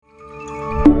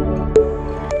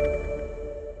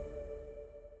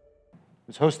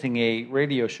Was hosting a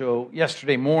radio show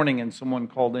yesterday morning, and someone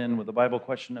called in with a Bible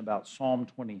question about Psalm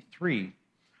 23,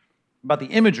 about the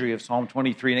imagery of Psalm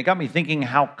 23, and it got me thinking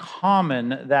how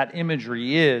common that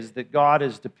imagery is, that God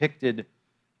is depicted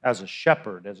as a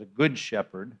shepherd, as a good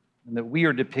shepherd, and that we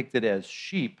are depicted as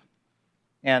sheep.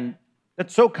 And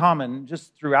that's so common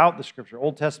just throughout the Scripture,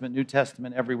 Old Testament, New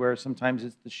Testament, everywhere. Sometimes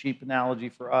it's the sheep analogy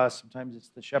for us, sometimes it's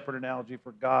the shepherd analogy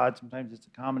for God, sometimes it's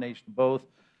a combination of both.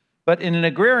 But in an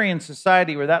agrarian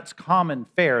society where that's common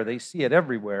fare, they see it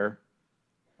everywhere.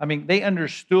 I mean, they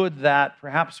understood that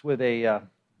perhaps with a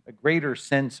greater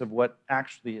sense of what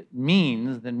actually it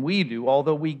means than we do,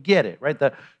 although we get it, right?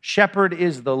 The shepherd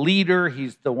is the leader.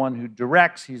 He's the one who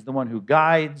directs. He's the one who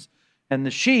guides. And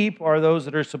the sheep are those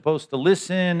that are supposed to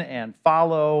listen and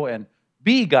follow and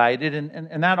be guided,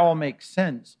 and that all makes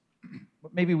sense.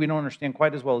 What maybe we don't understand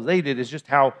quite as well as they did is just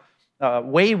how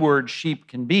wayward sheep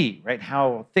can be, right?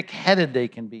 How thick-headed they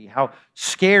can be, how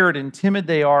scared and timid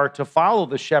they are to follow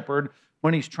the shepherd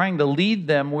when he's trying to lead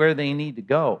them where they need to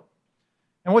go.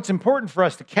 And what's important for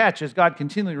us to catch, as God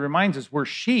continually reminds us we're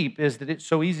sheep, is that it's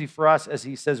so easy for us, as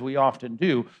he says we often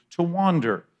do, to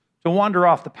wander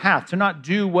off the path, to not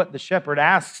do what the shepherd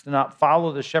asks, to not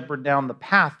follow the shepherd down the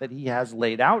path that he has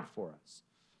laid out for us.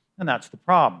 And that's the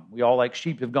problem. We all, like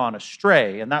sheep, have gone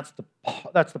astray, and that's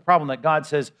the problem that God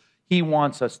says he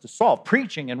wants us to solve.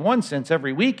 Preaching, in one sense,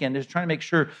 every weekend is trying to make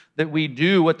sure that we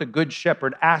do what the Good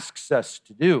Shepherd asks us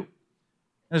to do.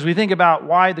 As we think about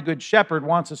why the Good Shepherd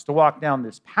wants us to walk down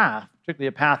this path, particularly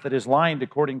a path that is lined,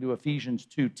 according to Ephesians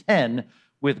 2:10,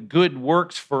 with good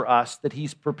works for us that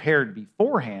he's prepared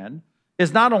beforehand,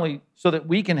 is not only so that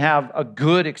we can have a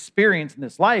good experience in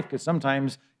this life, because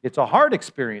sometimes it's a hard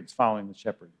experience following the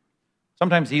shepherd.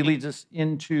 Sometimes he leads us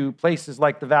into places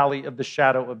like the valley of the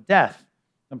shadow of death.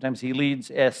 Sometimes he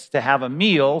leads us to have a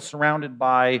meal surrounded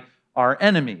by our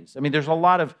enemies. I mean, there's a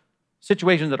lot of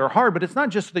situations that are hard, but it's not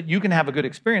just so that you can have a good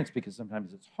experience, because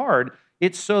sometimes it's hard.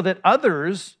 It's so that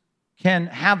others can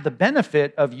have the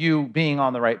benefit of you being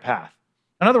on the right path.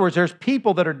 In other words, there's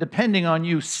people that are depending on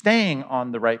you staying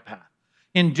on the right path,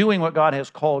 in doing what God has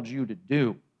called you to do.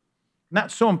 And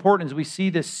that's so important as we see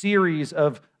this series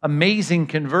of amazing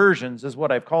conversions, is what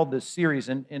I've called this series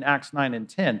in Acts 9 and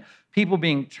 10. People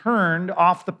being turned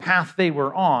off the path they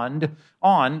were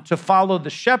on to follow the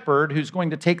shepherd who's going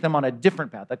to take them on a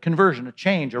different path, a conversion, a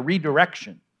change, a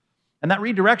redirection. And that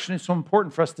redirection is so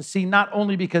important for us to see, not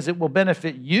only because it will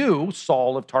benefit you,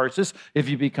 Saul of Tarsus, if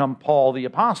you become Paul the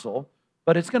Apostle,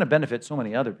 but it's going to benefit so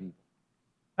many other people.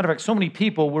 Matter of fact, so many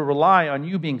people will rely on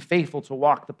you being faithful to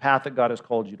walk the path that God has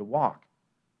called you to walk.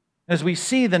 As we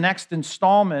see the next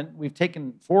installment, we've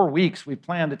taken 4 weeks, we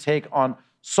plan to take on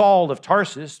Saul of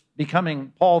Tarsus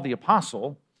becoming Paul the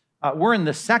Apostle. We're in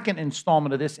the second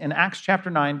installment of this in Acts chapter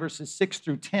 9, verses 6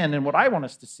 through 10. And what I want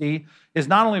us to see is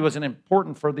not only was it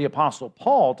important for the Apostle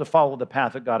Paul to follow the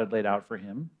path that God had laid out for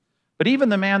him, but even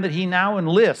the man that he now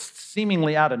enlists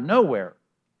seemingly out of nowhere.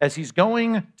 As he's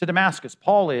going to Damascus,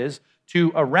 Paul is, to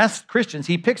arrest Christians.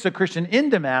 He picks a Christian in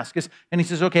Damascus, and he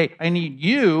says, okay, I need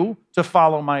you to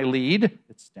follow my lead.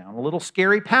 It's down a little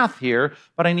scary path here,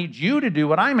 but I need you to do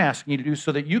what I'm asking you to do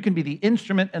so that you can be the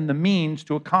instrument and the means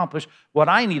to accomplish what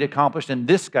I need accomplished in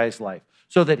this guy's life,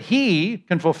 so that he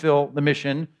can fulfill the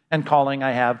mission and calling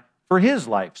I have for his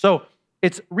life. So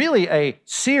it's really a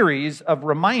series of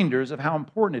reminders of how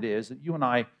important it is that you and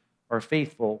I are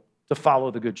faithful to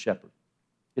follow the Good Shepherd.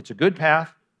 It's a good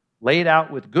path, laid out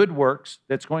with good works,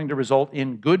 that's going to result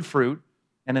in good fruit.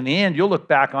 And in the end, you'll look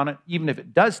back on it, even if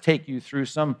it does take you through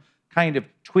some kind of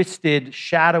twisted,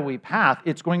 shadowy path,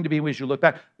 it's going to be, as you look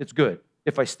back, it's good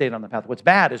if I stayed on the path. What's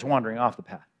bad is wandering off the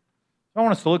path. So I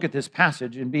want us to look at this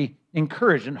passage and be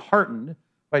encouraged and heartened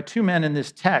by 2 men in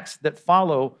this text that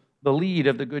follow the lead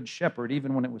of the Good Shepherd,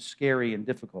 even when it was scary and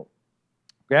difficult.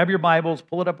 Grab your Bibles,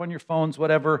 pull it up on your phones,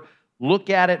 whatever. Look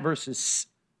at it, verses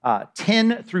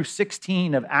 10 through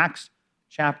 16 of Acts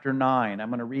chapter 9. I'm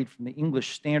going to read from the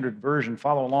English Standard Version.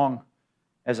 Follow along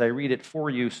as I read it for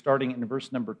you, starting in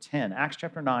verse number 10. Acts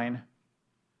chapter 9,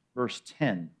 verse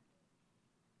 10.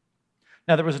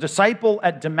 Now, there was a disciple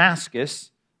at Damascus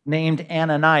named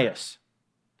Ananias.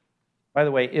 By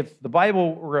the way, if the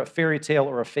Bible were a fairy tale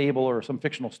or a fable or some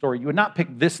fictional story, you would not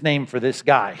pick this name for this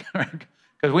guy, right?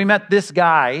 Because we met this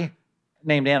guy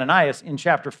named Ananias in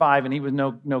chapter 5, and he was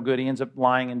no good. He ends up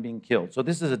lying and being killed. So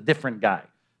this is a different guy.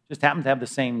 Just happened to have the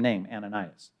same name,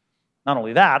 Ananias. Not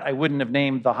only that, I wouldn't have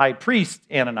named the high priest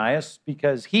Ananias,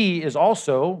 because he is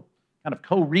also kind of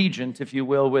co-regent, if you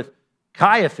will, with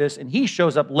Caiaphas, and he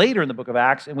shows up later in the book of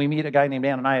Acts, and we meet a guy named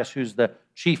Ananias who's the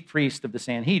chief priest of the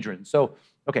Sanhedrin. So,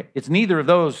 okay, it's neither of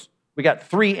those We got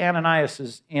 3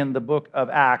 Ananiases in the book of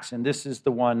Acts, and this is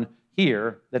the one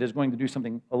here that is going to do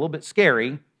something a little bit scary,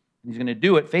 and he's going to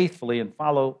do it faithfully and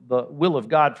follow the will of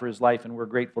God for his life, and we're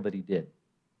grateful that he did.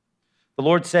 The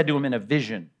Lord said to him in a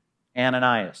vision,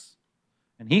 Ananias.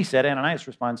 And he said, Ananias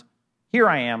responds, Here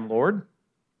I am, Lord.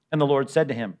 And the Lord said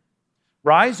to him,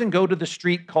 Rise and go to the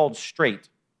street called Straight,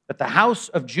 at the house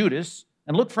of Judas,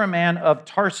 and look for a man of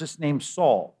Tarsus named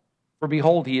Saul. For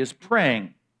behold, he is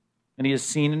praying. And he has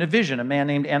seen in a vision a man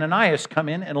named Ananias come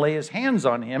in and lay his hands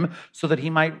on him so that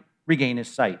he might regain his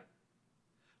sight.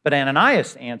 But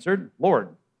Ananias answered, Lord,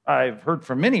 I've heard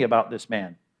from many about this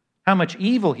man, how much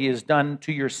evil he has done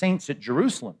to your saints at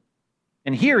Jerusalem.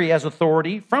 And here he has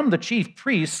authority from the chief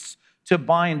priests to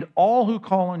bind all who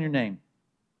call on your name.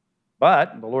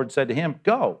 But the Lord said to him,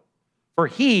 Go, for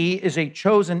he is a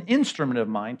chosen instrument of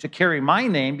mine to carry my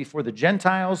name before the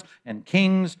Gentiles and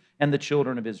kings and the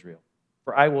children of Israel.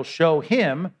 For I will show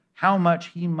him how much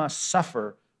he must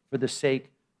suffer for the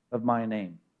sake of my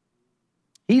name.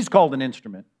 He's called an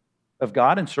instrument of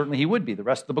God, and certainly he would be. The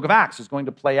rest of the book of Acts is going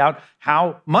to play out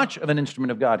how much of an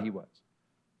instrument of God he was.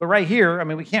 But right here,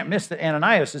 we can't miss that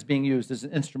Ananias is being used as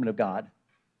an instrument of God.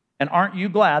 And aren't you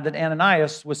glad that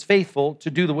Ananias was faithful to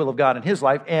do the will of God in his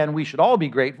life? And we should all be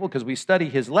grateful, because we study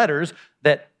his letters,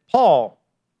 that Paul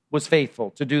was faithful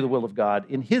to do the will of God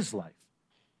in his life.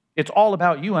 It's all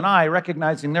about you and I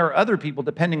recognizing there are other people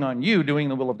depending on you doing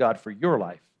the will of God for your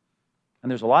life.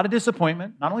 And there's a lot of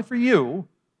disappointment, not only for you,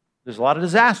 there's a lot of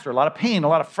disaster, a lot of pain, a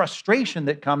lot of frustration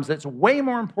that comes that's way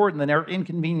more important than our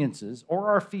inconveniences or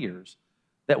our fears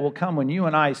that will come when you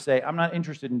and I say, I'm not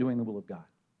interested in doing the will of God.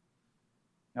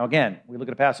 Now again, we look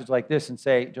at a passage like this and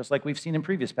say, just like we've seen in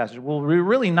previous passages, well, it would be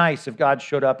really nice if God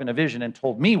showed up in a vision and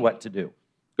told me what to do.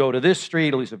 Go to this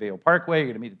street, Aliso Viejo Parkway, you're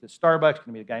going to meet at this Starbucks, you're going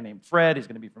to meet a guy named Fred, he's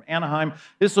going to be from Anaheim.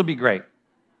 This will be great.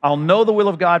 I'll know the will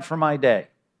of God for my day.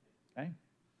 Okay?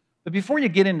 But before you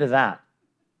get into that,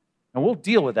 and we'll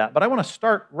deal with that, but I want to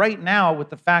start right now with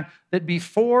the fact that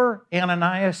before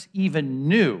Ananias even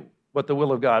knew what the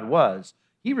will of God was,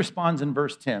 he responds in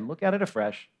verse 10. Look at it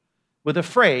afresh, with a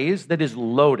phrase that is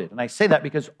loaded. And I say that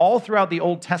because all throughout the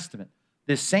Old Testament,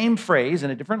 this same phrase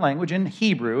in a different language, in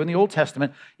Hebrew, in the Old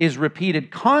Testament, is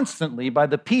repeated constantly by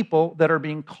the people that are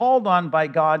being called on by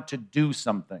God to do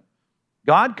something.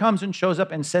 God comes and shows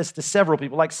up and says to several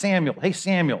people, like Samuel, hey,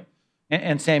 Samuel.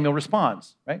 And Samuel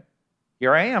responds, right?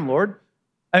 Here I am, Lord.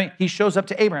 He shows up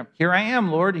to Abraham. Here I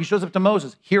am, Lord. He shows up to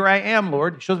Moses. Here I am,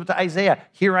 Lord. He shows up to Isaiah.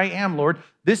 Here I am, Lord.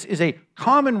 This is a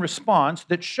common response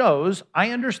that shows I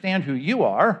understand who you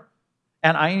are,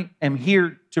 and I am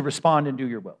here to respond and do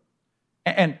your will.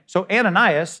 And so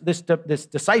Ananias, this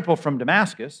disciple from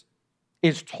Damascus,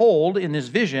 is told in this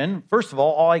vision, first of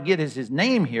all I get is his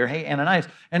name here, hey, Ananias.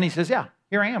 And he says, yeah,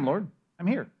 here I am, Lord. I'm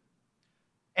here.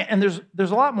 And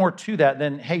there's a lot more to that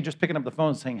than, hey, just picking up the phone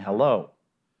and saying hello.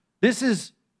 This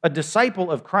is a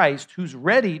disciple of Christ who's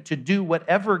ready to do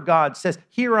whatever God says.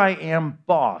 Here I am,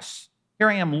 boss. Here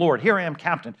I am, Lord. Here I am,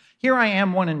 captain. Here I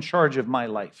am, one in charge of my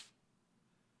life.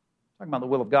 Talking about the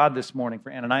will of God this morning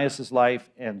for Ananias' life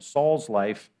and Saul's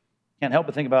life. Can't help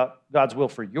but think about God's will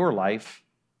for your life.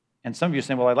 And some of you are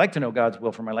saying, well, I'd like to know God's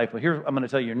will for my life. Well, here I'm going to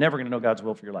tell you, you're never going to know God's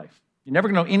will for your life. You're never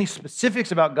going to know any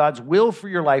specifics about God's will for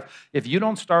your life if you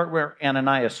don't start where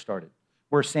Ananias started,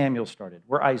 where Samuel started,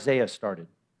 where Isaiah started,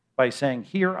 by saying,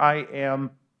 here I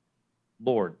am,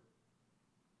 Lord.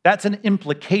 That's an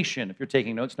implication, if you're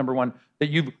taking notes, number one, that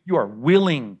you are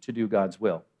willing to do God's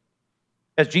will.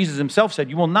 As Jesus himself said,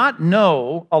 you will not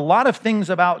know a lot of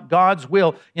things about God's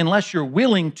will unless you're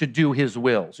willing to do his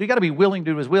will. So you got to be willing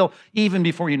to do his will even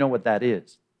before you know what that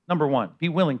is. Number one, be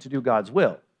willing to do God's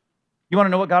will. You want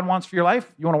to know what God wants for your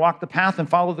life? You want to walk the path and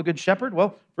follow the good shepherd?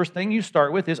 Well, first thing you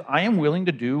start with is, I am willing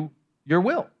to do your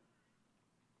will.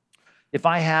 If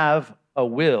I have a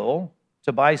will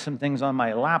to buy some things on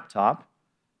my laptop,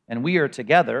 and we are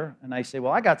together, and I say,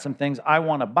 well, I got some things I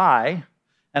want to buy,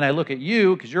 and I look at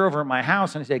you because you're over at my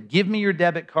house, and I say, give me your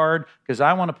debit card because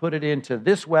I want to put it into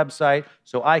this website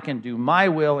so I can do my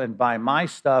will and buy my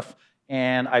stuff,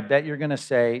 and I bet you're going to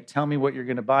say, tell me what you're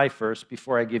going to buy first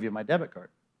before I give you my debit card.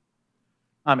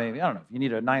 I don't know, if you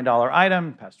need a $9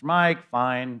 item, Pastor Mike,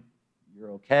 fine,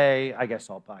 you're okay. I guess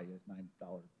I'll buy you a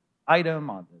 $9 item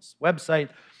on this website.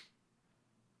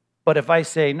 But if I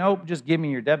say, nope, just give me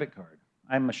your debit card,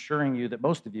 I'm assuring you that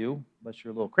most of you, unless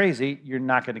you're a little crazy, you're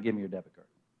not going to give me your debit card.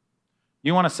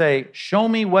 You want to say, show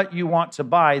me what you want to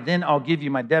buy, then I'll give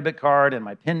you my debit card and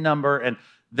my PIN number, and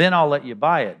then I'll let you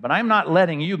buy it. But I'm not going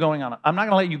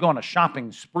to let you go on a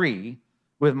shopping spree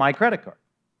with my credit card.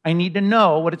 I need to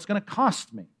know what it's going to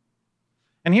cost me.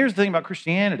 And here's the thing about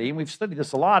Christianity, and we've studied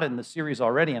this a lot in the series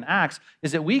already in Acts,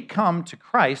 is that we come to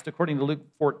Christ, according to Luke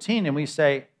 14, and we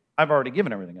say, I've already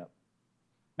given everything up.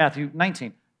 Matthew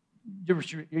 19, you're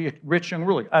rich young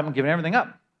ruler, I'm giving everything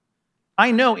up.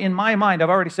 I know in my mind, I've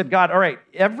already said, God, all right,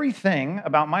 everything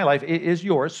about my life is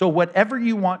yours, so whatever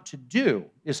you want to do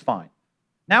is fine.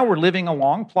 Now we're living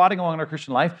along, plodding along in our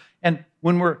Christian life, and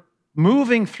when we're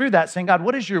moving through that, saying, God,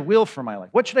 what is your will for my life?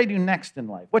 What should I do next in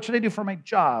life? What should I do for my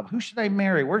job? Who should I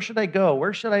marry? Where should I go?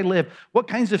 Where should I live? What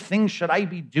kinds of things should I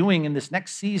be doing in this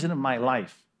next season of my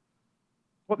life?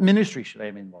 What ministry should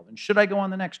I be involved in? Should I go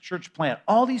on the next church plant?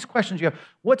 All these questions you have.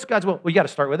 What's God's will? Well, you got to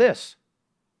start with this.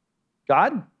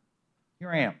 God, here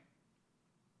I am,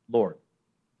 Lord.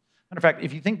 Matter of fact,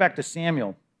 if you think back to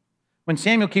Samuel, when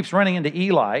Samuel keeps running into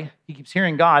Eli, he keeps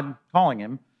hearing God calling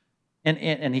him,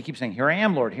 and he keeps saying, here I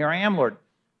am, Lord, here I am, Lord.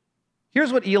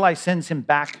 Here's what Eli sends him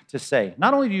back to say.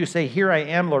 Not only do you say, here I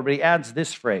am, Lord, but he adds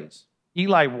this phrase.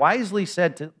 Eli wisely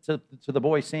said to the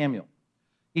boy Samuel,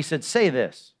 he said, say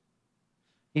this.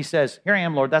 He says, here I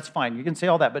am, Lord, that's fine. You can say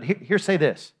all that, but here say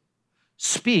this.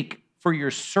 Speak, for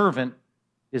your servant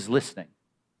is listening.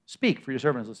 Speak, for your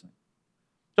servant is listening.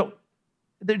 So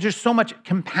there's just so much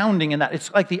compounding in that.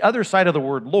 It's like the other side of the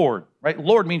word Lord, right?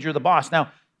 Lord means you're the boss.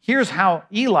 Now, here's how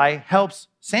Eli helps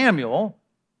Samuel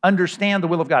understand the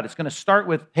will of God. It's going to start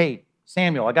with, hey,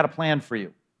 Samuel, I got a plan for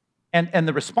you. And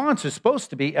the response is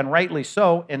supposed to be, and rightly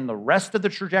so, and the rest of the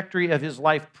trajectory of his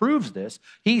life proves this,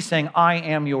 he's saying, I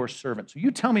am your servant. So you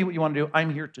tell me what you want to do.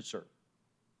 I'm here to serve.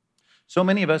 So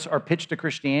many of us are pitched to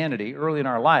Christianity early in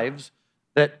our lives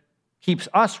that keeps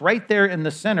us right there in the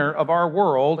center of our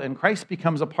world, and Christ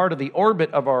becomes a part of the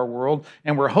orbit of our world,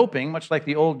 and we're hoping, much like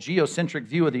the old geocentric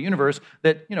view of the universe,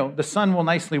 that, the sun will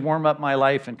nicely warm up my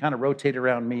life and kind of rotate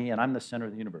around me, and I'm the center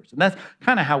of the universe. And that's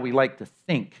kind of how we like to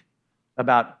think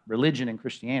about religion and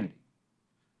Christianity.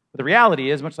 But the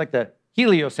reality is, much like the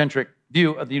heliocentric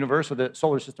view of the universe, or the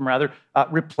solar system rather,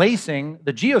 replacing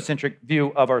the geocentric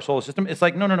view of our solar system, it's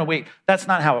like, no, wait, that's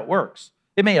not how it works.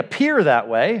 It may appear that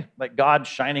way, like God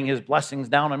shining his blessings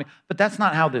down on me, but that's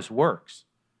not how this works,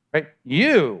 right?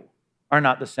 You are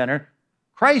not the center.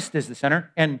 Christ is the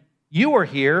center, and you are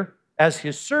here as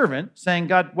his servant saying,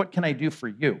 God, what can I do for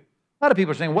you? A lot of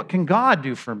people are saying, what can God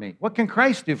do for me? What can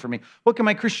Christ do for me? What can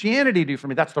my Christianity do for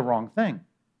me? That's the wrong thing.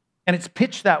 And it's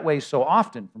pitched that way so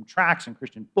often from tracts and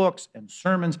Christian books and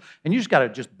sermons, and you just got to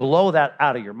just blow that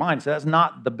out of your mind. So that's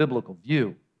not the biblical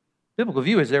view. The biblical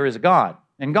view is there is a God.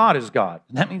 And God is God.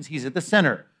 And that means he's at the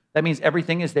center. That means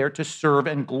everything is there to serve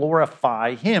and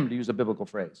glorify him, to use a biblical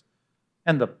phrase.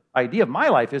 And the idea of my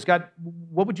life is, God,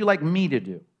 what would you like me to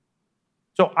do?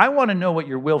 So I want to know what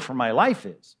your will for my life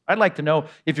is. I'd like to know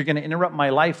if you're going to interrupt my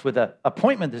life with an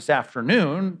appointment this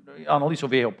afternoon on Aliso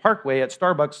Viejo Parkway at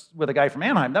Starbucks with a guy from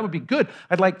Anaheim. That would be good.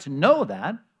 I'd like to know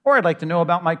that. Or I'd like to know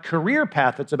about my career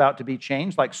path that's about to be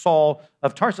changed, like Saul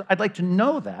of Tarsus. I'd like to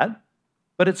know that.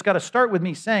 But it's got to start with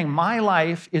me saying, my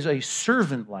life is a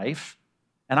servant life,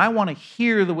 and I want to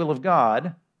hear the will of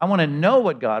God. I want to know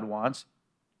what God wants,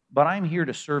 but I'm here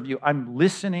to serve you. I'm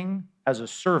listening as a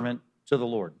servant to the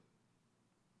Lord.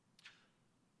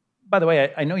 By the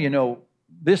way, I know you know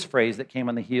this phrase that came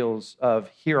on the heels of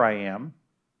here I am,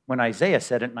 when Isaiah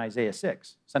said it in Isaiah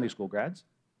 6. Sunday school grads,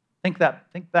 think that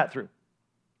through.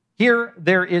 Here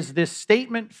there is this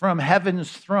statement from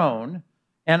heaven's throne,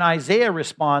 and Isaiah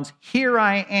responds, here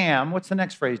I am. What's the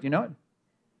next phrase? Do you know it?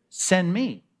 Send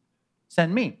me.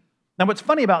 Send me. Now, what's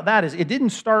funny about that is it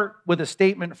didn't start with a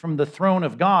statement from the throne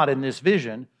of God in this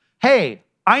vision. Hey,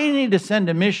 I need to send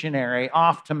a missionary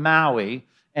off to Maui,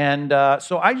 and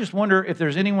so I just wonder if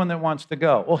there's anyone that wants to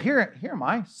go. Well, here am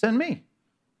I. Send me.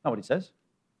 Not what he says.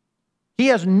 He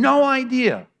has no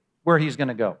idea where he's going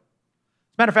to go. As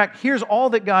a matter of fact, here's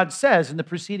all that God says in the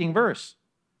preceding verse.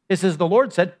 It says, the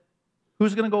Lord said,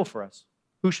 who's going to go for us?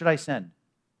 Who should I send?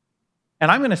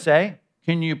 And I'm going to say,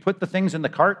 can you put the things in the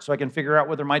cart so I can figure out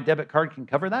whether my debit card can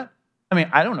cover that? I mean,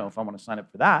 I don't know if I want to sign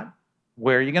up for that.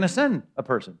 Where are you going to send a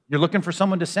person? You're looking for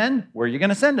someone to send? Where are you going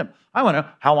to send them? I want to know,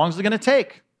 how long is it going to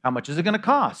take? How much is it going to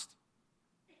cost?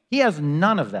 He has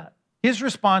none of that. His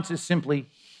response is simply,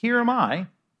 here am I,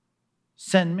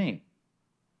 send me.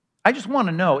 I just want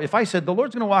to know, if I said, the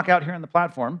Lord's going to walk out here on the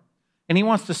platform, and he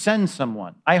wants to send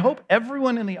someone. I hope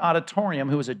everyone in the auditorium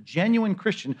who is a genuine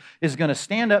Christian is going to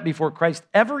stand up before Christ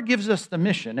ever gives us the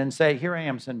mission and say, here I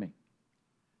am, send me.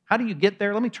 How do you get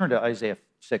there? Let me turn to Isaiah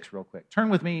 6 real quick. Turn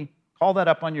with me, call that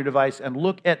up on your device, and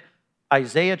look at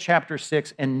Isaiah chapter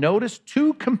 6 and notice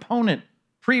two component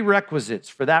prerequisites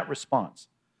for that response.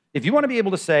 If you want to be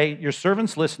able to say, your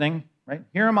servant's listening, right?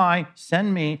 Here am I,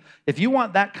 send me. If you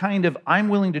want that kind of, I'm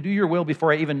willing to do your will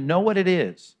before I even know what it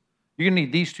is, you're going to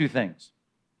need these two things.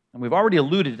 And we've already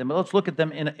alluded to them, but let's look at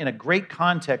them in a great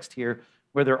context here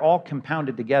where they're all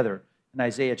compounded together in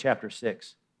Isaiah chapter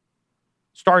 6.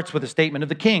 Starts with a statement of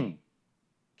the king,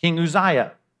 King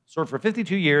Uzziah. Served for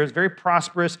 52 years, very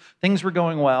prosperous. Things were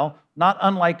going well. Not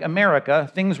unlike America,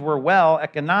 things were well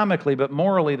economically, but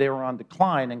morally they were on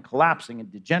decline and collapsing and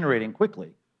degenerating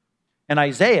quickly. And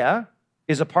Isaiah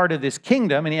is a part of this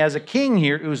kingdom, and he has a king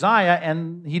here, Uzziah,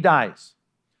 and he dies.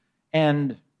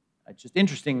 And it's just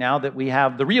interesting now that we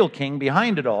have the real king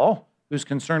behind it all, who's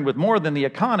concerned with more than the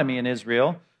economy in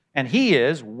Israel. And he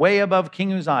is way above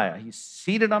King Uzziah. He's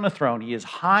seated on a throne. He is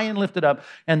high and lifted up,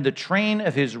 and the train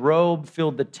of his robe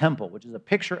filled the temple, which is a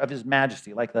picture of his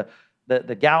majesty, like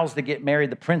the gals that get married,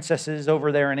 the princesses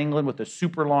over there in England with the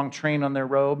super long train on their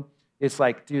robe. It's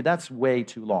like, dude, that's way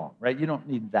too long, right? You don't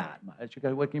need that much.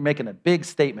 You're making a big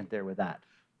statement there with that.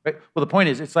 Right? Well, the point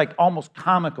is, it's like almost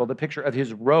comical, the picture of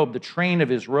his robe, the train of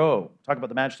his robe. Talk about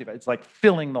the majesty of it. It's like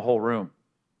filling the whole room.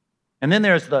 And then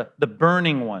there's the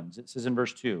burning ones. It says in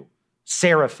verse 2,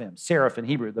 seraphim, seraph in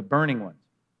Hebrew, the burning ones.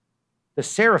 The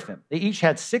seraphim, they each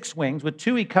had 6 wings. With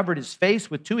 2 he covered his face,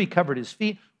 with 2 he covered his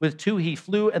feet, with 2 he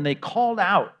flew, and they called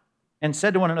out and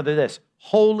said to one another this,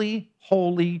 holy,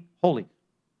 holy, holy.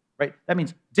 Right? That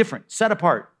means different, set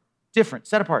apart, different,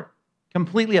 set apart,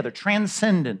 completely other,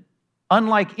 transcendent,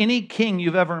 unlike any king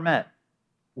you've ever met,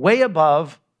 way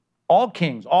above all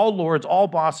kings, all lords, all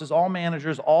bosses, all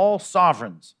managers, all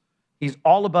sovereigns. He's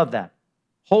all above that.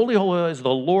 Holy, holy is the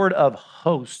Lord of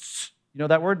hosts. You know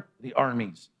that word? The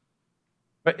armies.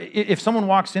 But if someone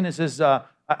walks in and says,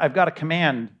 I've got a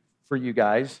command for you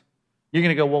guys, you're going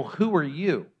to go, well, who are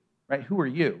you? Right? Who are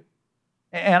you?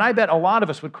 And I bet a lot of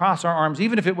us would cross our arms,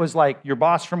 even if it was like your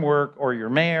boss from work or your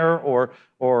mayor or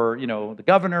the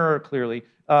governor, clearly.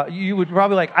 You would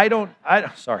probably like,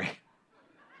 sorry. I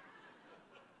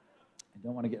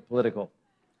don't want to get political.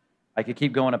 I could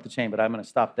keep going up the chain, but I'm going to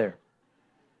stop there.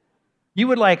 You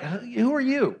would like, who are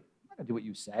you? I'm not going to do what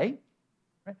you say.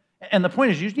 Right? And the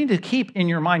point is, you just need to keep in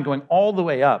your mind going all the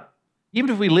way up.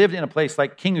 Even if we lived in a place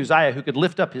like King Uzziah, who could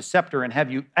lift up his scepter and have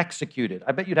you executed,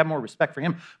 I bet you'd have more respect for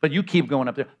him, but you keep going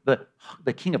up there.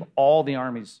 The king of all the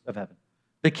armies of heaven.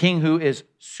 The king who is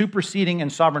superseding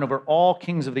and sovereign over all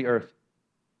kings of the earth.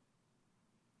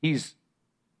 He's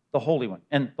the Holy One.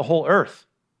 And the whole earth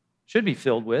should be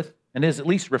filled with and is at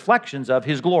least reflections of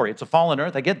his glory. It's a fallen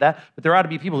earth, I get that, but there ought to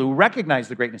be people who recognize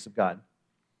the greatness of God.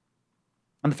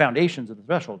 And the foundations of the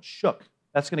threshold shook.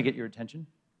 That's going to get your attention,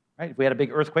 right? If we had a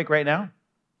big earthquake right now,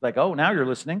 like, oh, now you're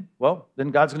listening. Well,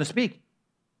 then God's going to speak.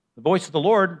 The voice of the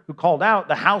Lord who called out,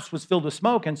 the house was filled with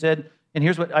smoke and said, and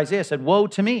here's what Isaiah said, woe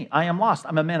to me, I am lost.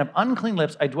 I'm a man of unclean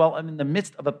lips. I dwell in the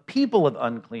midst of a people of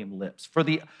unclean lips. For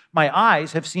my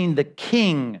eyes have seen the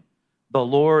King, the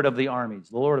Lord of the armies,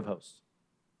 the Lord of hosts.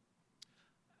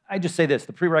 I just say this,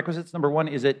 the prerequisites, number one,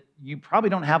 is that you probably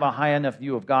don't have a high enough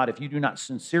view of God if you do not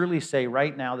sincerely say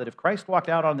right now that if Christ walked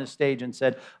out on this stage and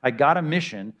said, I got a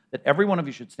mission, that every one of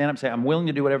you should stand up and say, I'm willing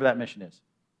to do whatever that mission is.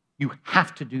 You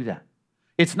have to do that.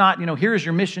 It's not, here's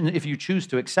your mission if you choose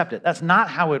to accept it. That's not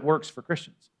how it works for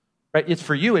Christians, right? It's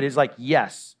for you, it is like,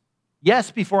 yes.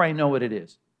 Yes before I know what it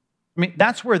is. I mean,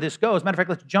 that's where this goes. Matter of fact,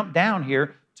 let's jump down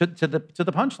here to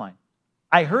the punchline.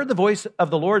 I heard the voice of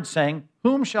the Lord saying,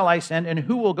 whom shall I send and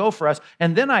who will go for us?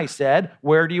 And then I said,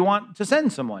 where do you want to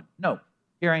send someone? No,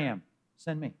 here I am.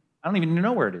 Send me. I don't even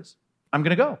know where it is. I'm going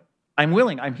to go. I'm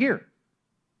willing. I'm here.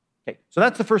 Okay, so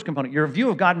that's the first component. Your view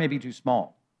of God may be too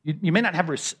small. You may not have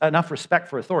enough respect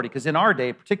for authority because in our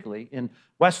day, particularly in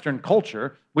Western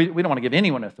culture, we don't want to give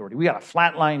anyone authority. We got a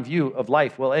flat line view of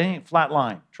life. Well, it ain't flat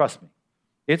line. Trust me.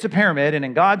 It's a pyramid, and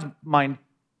in God's mind,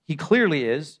 he clearly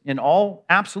is, in all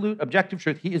absolute objective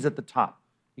truth, he is at the top.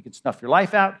 He can snuff your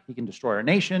life out. He can destroy our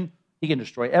nation. He can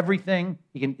destroy everything.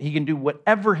 He can do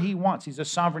whatever he wants. He's a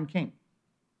sovereign king.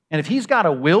 And if he's got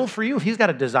a will for you, if he's got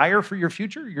a desire for your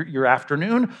future, your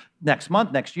afternoon, next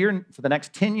month, next year, for the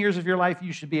next 10 years of your life,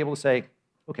 you should be able to say,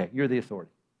 okay, you're the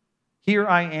authority. Here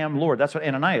I am, Lord. That's what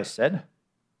Ananias said.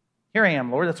 Here I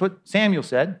am, Lord. That's what Samuel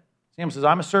said. Samuel says,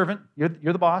 I'm a servant. You're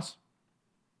the boss.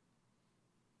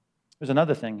 There's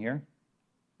another thing here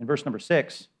in verse number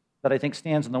 6 that I think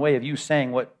stands in the way of you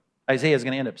saying what Isaiah is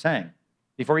going to end up saying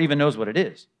before he even knows what it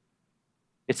is.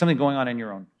 It's something going on in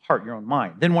your own heart, your own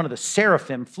mind. Then one of the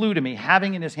seraphim flew to me,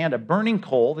 having in his hand a burning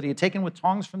coal that he had taken with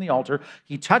tongs from the altar.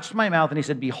 He touched my mouth and he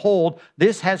said, behold,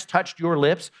 this has touched your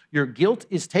lips. Your guilt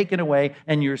is taken away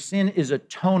and your sin is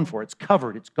atoned for. It's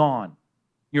covered. It's gone.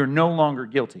 You're no longer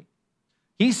guilty.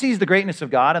 He sees the greatness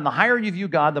of God, and the higher you view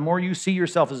God, the more you see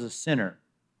yourself as a sinner.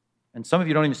 And some of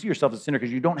you don't even see yourself as a sinner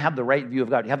because you don't have the right view of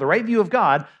God. You have the right view of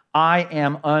God. I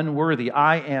am unworthy.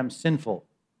 I am sinful.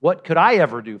 What could I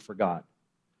ever do for God?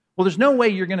 Well, there's no way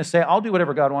you're going to say, I'll do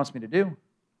whatever God wants me to do.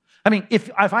 I mean,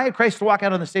 if I had Christ to walk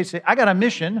out on the stage and say, I got a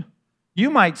mission, you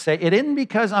might say, it isn't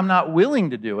because I'm not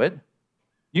willing to do it.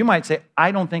 You might say,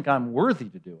 I don't think I'm worthy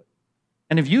to do it.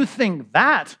 And if you think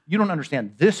that, you don't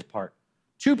understand this part.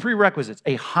 Two prerequisites,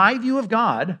 a high view of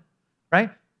God,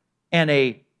 right? And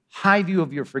a high view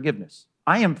of your forgiveness.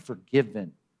 I am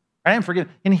forgiven. I am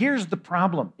forgiven. And here's the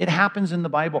problem. It happens in the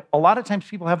Bible. A lot of times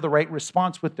people have the right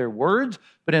response with their words,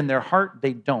 but in their heart,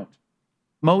 they don't.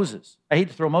 Moses. I hate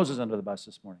to throw Moses under the bus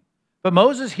this morning. But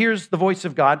Moses hears the voice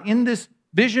of God in this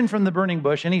vision from the burning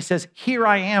bush, and he says, here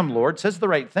I am, Lord, says the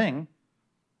right thing.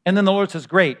 And then the Lord says,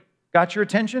 great, got your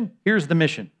attention? Here's the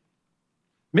mission.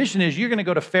 Mission is you're going to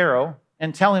go to Pharaoh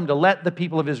and tell him to let the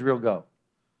people of Israel go.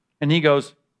 And he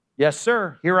goes, yes,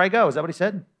 sir, here I go. Is that what he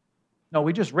said? No,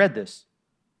 we just read this.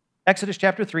 Exodus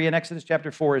chapter 3 and Exodus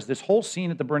chapter 4 is this whole scene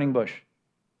at the burning bush.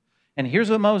 And here's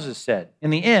what Moses said.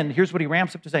 In the end, here's what he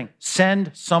ramps up to saying,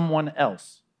 send someone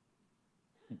else.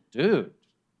 Dude,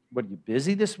 what, are you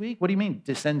busy this week? What do you mean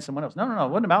to send someone else? No, it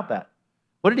wasn't about that.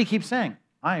 What did he keep saying?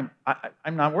 I'm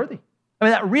not worthy. I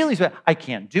mean, that really is, I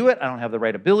can't do it. I don't have the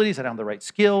right abilities. I don't have the right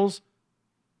skills.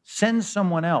 Send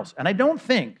someone else. And I don't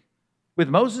think, with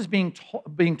Moses being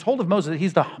told of Moses that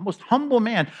he's the most humble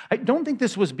man, I don't think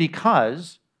this was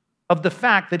because of the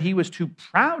fact that he was too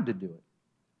proud to do it.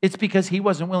 It's because he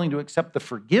wasn't willing to accept the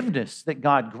forgiveness that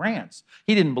God grants.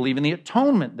 He didn't believe in the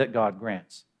atonement that God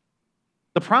grants.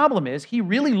 The problem is he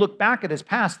really looked back at his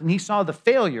past and he saw the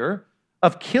failure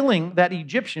of killing that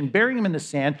Egyptian, burying him in the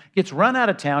sand, gets run out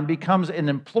of town, becomes an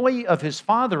employee of his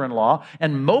father-in-law,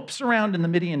 and mopes around in the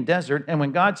Midian desert. And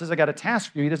when God says, I got a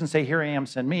task for you, he doesn't say, here I am,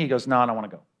 send me. He goes, no, I don't want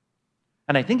to go.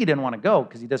 And I think he didn't want to go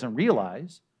because he doesn't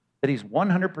realize that he's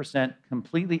 100%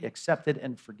 completely accepted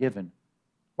and forgiven.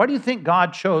 Why do you think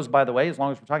God chose, by the way, as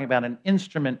long as we're talking about an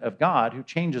instrument of God who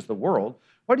changes the world,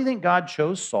 why do you think God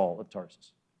chose Saul of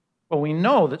Tarsus? Well, we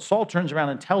know that Saul turns around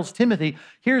and tells Timothy,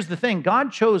 here's the thing,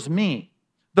 God chose me,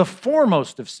 the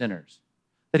foremost of sinners,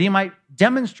 that he might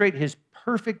demonstrate his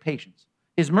perfect patience,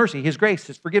 his mercy, his grace,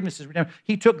 his forgiveness, his redemption.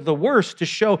 He took the worst to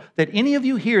show that any of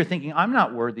you here thinking, I'm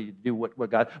not worthy to do what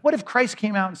God, what if Christ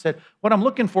came out and said, what I'm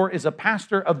looking for is a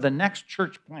pastor of the next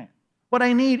church plant. What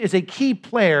I need is a key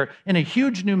player in a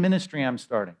huge new ministry I'm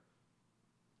starting.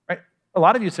 Right? A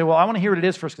lot of you say, well, I want to hear what it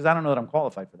is first because I don't know that I'm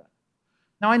qualified for that.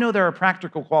 Now, I know there are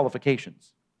practical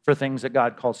qualifications for things that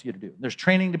God calls you to do. There's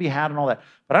training to be had and all that.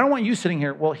 But I don't want you sitting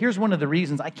here, well, here's one of the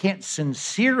reasons I can't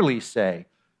sincerely say,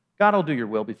 God will do your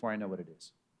will before I know what it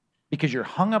is. Because you're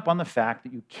hung up on the fact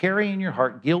that you carry in your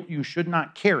heart guilt you should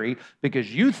not carry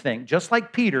because you think, just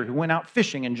like Peter who went out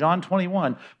fishing in John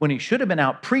 21, when he should have been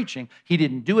out preaching, he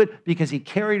didn't do it because he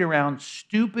carried around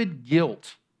stupid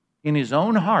guilt in his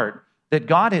own heart that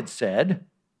God had said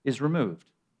is removed.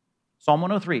 Psalm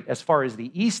 103, as far as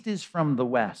the east is from the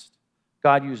west,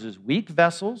 God uses weak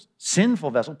vessels, sinful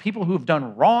vessels, people who have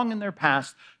done wrong in their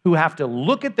past, who have to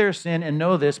look at their sin and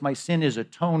know this, my sin is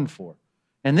atoned for.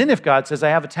 And then if God says, I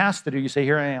have a task to do, you say,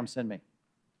 here I am, send me.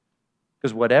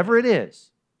 Because whatever it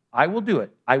is, I will do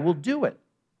it. I will do it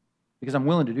because I'm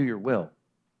willing to do your will.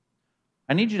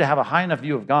 I need you to have a high enough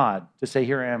view of God to say,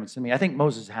 here I am, and send me. I think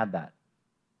Moses had that.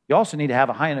 You also need to have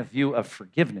a high enough view of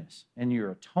forgiveness and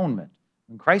your atonement.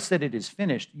 When Christ said it is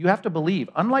finished, you have to believe,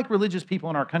 unlike religious people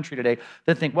in our country today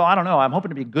that think, well, I don't know, I'm hoping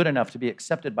to be good enough to be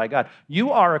accepted by God.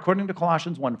 You are, according to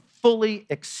Colossians 1, fully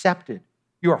accepted.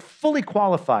 You are fully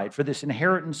qualified for this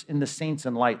inheritance in the saints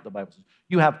in light, the Bible says.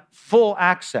 You have full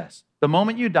access. The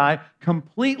moment you die,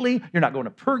 completely, you're not going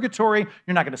to purgatory.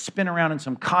 You're not going to spin around in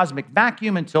some cosmic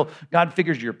vacuum until God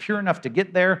figures you're pure enough to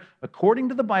get there. According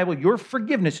to the Bible, your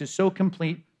forgiveness is so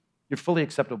complete, you're fully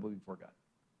acceptable before God.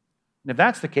 And if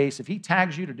that's the case, if he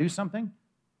tags you to do something,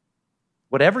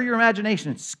 whatever your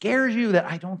imagination scares you that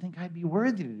I don't think I'd be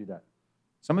worthy to do that.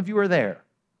 Some of you are there.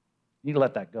 You need to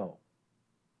let that go.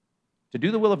 To do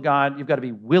the will of God, you've got to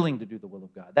be willing to do the will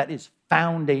of God. That is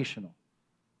foundational.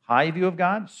 High view of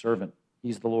God, servant.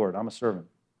 He's the Lord. I'm a servant.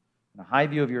 And a high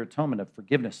view of your atonement, of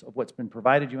forgiveness, of what's been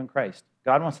provided you in Christ.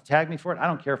 God wants to tag me for it. I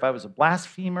don't care if I was a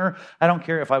blasphemer. I don't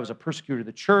care if I was a persecutor of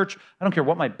the church. I don't care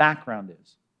what my background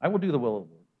is. I will do the will of the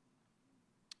Lord.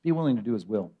 Be willing to do his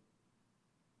will.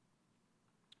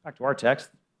 Back to our text.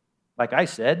 Like I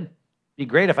said, it'd be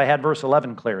great if I had verse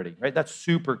 11 clarity, right? That's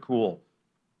super cool.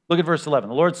 Look at verse 11.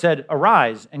 The Lord said,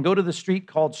 arise and go to the street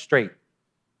called Straight,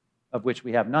 of which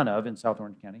we have none of in South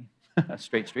Orange County,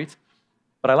 straight streets.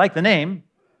 But I like the name,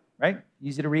 right?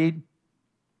 Easy to read,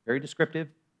 very descriptive.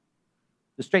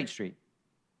 The Straight Street.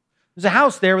 There's a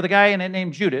house there with a guy in it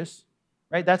named Judas,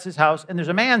 right? That's his house. And there's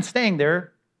a man staying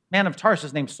there, man of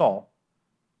Tarsus named Saul.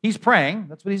 He's praying.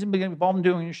 That's what he's been involved in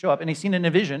doing when you show up. And he's seen in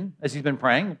a vision as he's been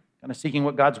praying, kind of seeking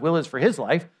what God's will is for his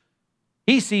life.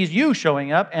 He sees you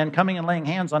showing up and coming and laying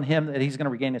hands on him that he's going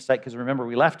to regain his sight. Because remember,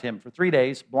 we left him for 3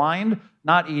 days, blind,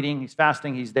 not eating. He's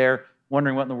fasting. He's there,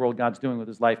 wondering what in the world God's doing with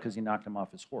his life because he knocked him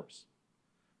off his horse.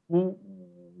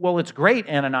 Well, it's great,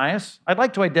 Ananias. I'd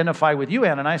like to identify with you,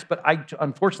 Ananias, but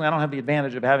unfortunately, I don't have the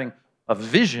advantage of having a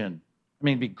vision. I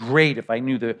mean, it'd be great if I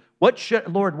knew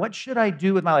Lord, what should I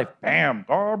do with my life? Bam.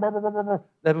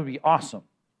 That would be awesome.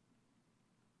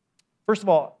 First of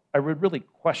all, I would really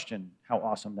question how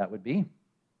awesome that would be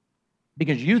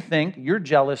because you're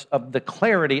jealous of the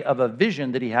clarity of a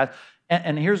vision that he has.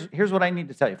 And here's what I need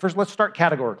to tell you. First, let's start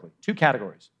categorically. 2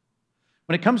 categories.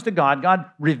 When it comes to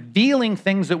God revealing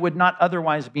things that would not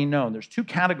otherwise be known. There's 2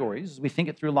 categories as we think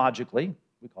it through logically.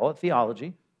 We call it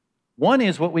theology. One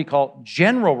is what we call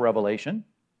general revelation,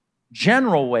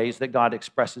 general ways that God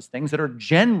expresses things that are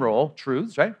general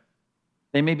truths, right?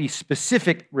 They may be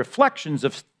specific reflections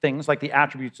of things like the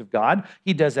attributes of God.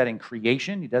 He does that in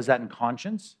creation. He does that in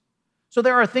conscience. So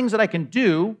there are things that I can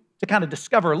do to kind of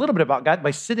discover a little bit about God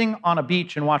by sitting on a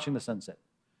beach and watching the sunset.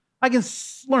 I can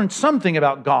learn something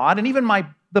about God and even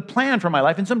the plan for my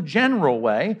life in some general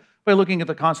way by looking at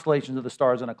the constellations of the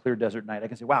stars on a clear desert night. I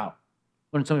can say, wow,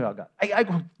 learn something about God. I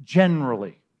go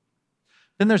generally.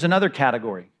 Then there's another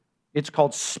category. It's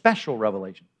called special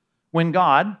revelation. When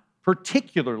God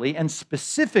particularly and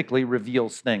specifically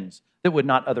reveals things that would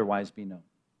not otherwise be known.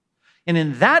 And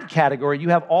in that category, you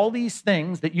have all these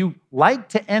things that you like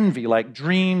to envy, like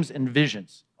dreams and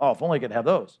visions. Oh, if only I could have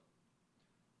those.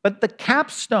 But the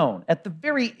capstone at the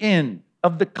very end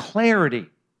of the clarity,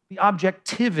 the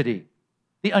objectivity,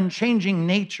 the unchanging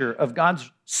nature of God's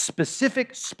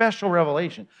specific special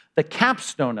revelation, the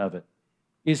capstone of it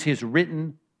is his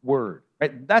written word.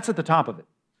 Right? That's at the top of it.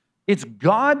 It's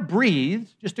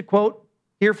God-breathed, just to quote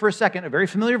here for a second, a very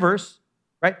familiar verse,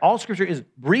 right? All Scripture is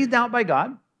breathed out by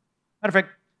God. Matter of fact,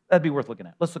 that'd be worth looking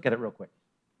at. Let's look at it real quick.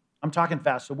 I'm talking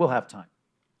fast, so we'll have time.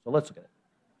 So let's look at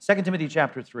it. 2 Timothy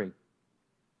chapter 3.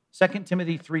 2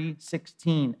 Timothy 3,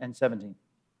 16 and 17. I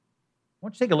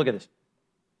want you to take a look at this.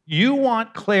 You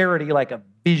want clarity like a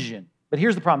vision. But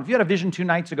here's the problem. If you had a vision 2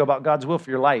 nights ago about God's will for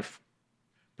your life,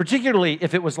 particularly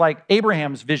if it was like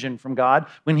Abraham's vision from God,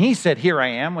 when he said, here I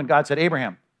am, when God said,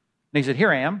 Abraham, and he said,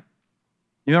 here I am.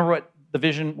 You remember what the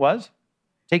vision was?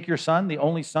 Take your son, the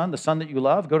only son, the son that you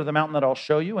love, go to the mountain that I'll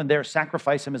show you, and there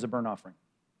sacrifice him as a burnt offering.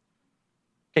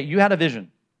 Okay, you had a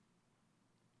vision,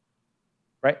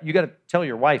 right? You got to tell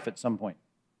your wife at some point.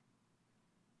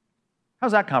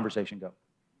 How's that conversation go? I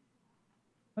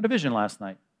had a vision last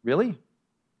night. Really?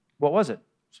 What was it?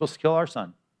 Supposed to kill our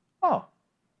son. Oh.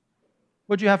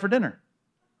 What'd you have for dinner?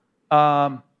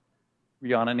 Were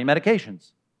you on any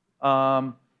medications?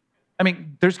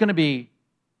 There's going to be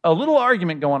a little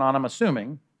argument going on, I'm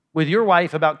assuming, with your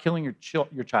wife about killing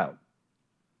your child.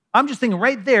 I'm just thinking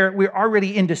right there, we're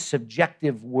already into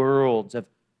subjective worlds of,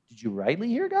 did you rightly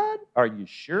hear God? Are you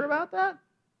sure about that?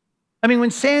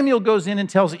 When Samuel goes in and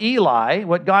tells Eli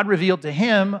what God revealed to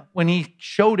him when he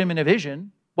showed him in a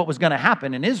vision what was going to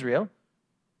happen in Israel,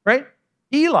 right?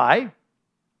 Eli,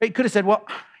 he could have said, well,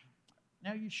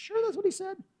 now are you sure that's what he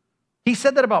said? He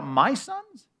said that about my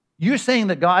sons? You're saying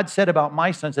that God said about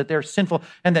my sons that they're sinful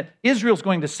and that Israel's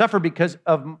going to suffer because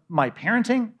of my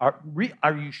parenting?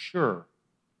 Are you sure?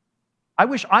 I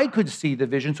wish I could see the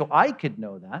vision so I could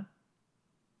know that.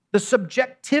 The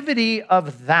subjectivity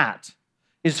of that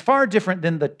is far different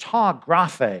than the ta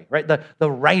graphe, right?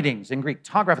 The writings in Greek,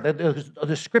 ta graphe,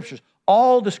 the scriptures,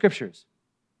 all the scriptures.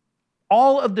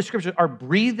 All of the scriptures are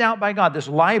breathed out by God, this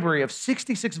library of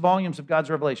 66 volumes of God's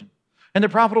revelation. And they're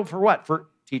profitable for what? For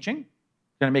teaching.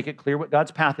 Going to make it clear what God's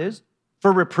path is.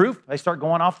 For reproof, I start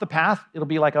going off the path. It'll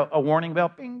be like a warning bell.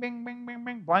 Bing, bing, bing, bing,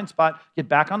 bing. Blind spot. Get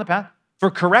back on the path.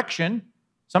 For correction,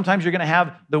 sometimes you're going to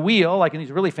have the wheel, like in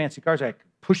these really fancy cars, like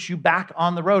push you back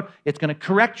on the road. It's going to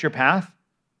correct your path.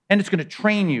 And it's going to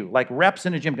train you, like reps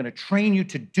in a gym, going to train you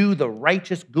to do the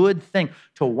righteous, good thing,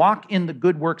 to walk in the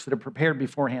good works that are prepared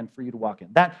beforehand for you to walk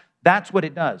in. That's what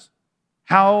it does.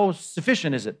 How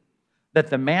sufficient is it that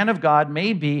the man of God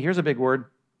may be, here's a big word,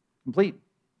 complete,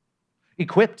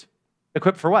 equipped.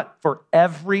 Equipped for what? For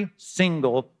every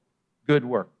single good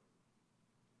work.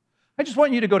 I just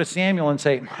want you to go to Samuel and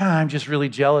say, I'm just really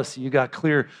jealous. You got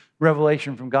clear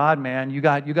revelation from God, man. You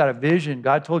got a vision.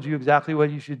 God told you exactly what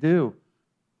you should do.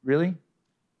 Really?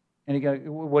 And he goes,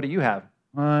 what do you have?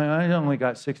 I only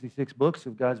got 66 books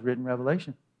of God's written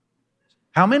revelation.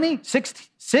 How many? 6?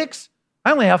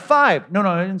 I only have 5. No,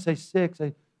 I didn't say 6.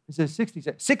 I It says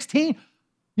 66. 16?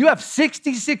 You have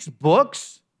 66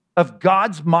 books of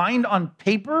God's mind on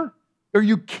paper? Are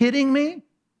you kidding me?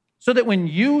 So that when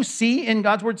you see in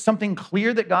God's word something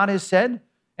clear that God has said,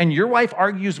 and your wife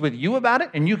argues with you about it,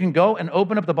 and you can go and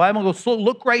open up the Bible and go, so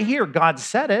look right here, God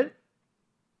said it.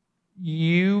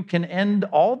 You can end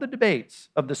all the debates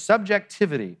of the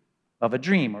subjectivity of a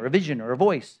dream or a vision or a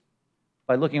voice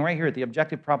by looking right here at the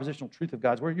objective propositional truth of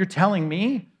God's word. You're telling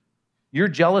me you're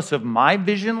jealous of my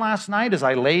vision last night as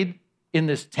I laid in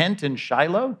this tent in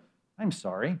Shiloh? I'm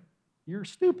sorry. You're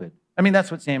stupid. I mean,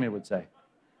 that's what Samuel would say.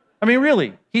 I mean,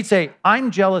 really, he'd say,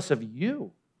 I'm jealous of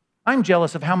you. I'm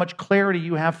jealous of how much clarity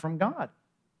you have from God.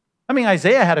 I mean,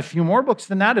 Isaiah had a few more books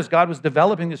than that as God was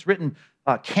developing this written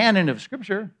canon of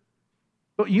Scripture.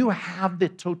 But you have the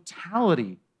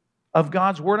totality of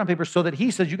God's word on paper so that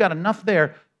he says you got enough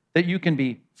there that you can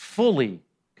be fully,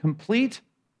 complete,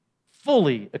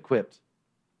 fully equipped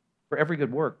for every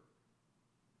good work.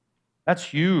 That's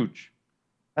huge.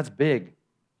 That's big.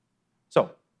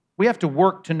 So we have to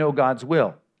work to know God's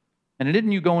will. And it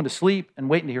isn't you going to sleep and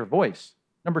waiting to hear a voice.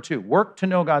 Number 2, work to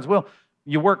know God's will.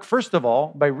 You work, first of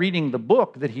all, by reading the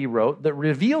book that he wrote that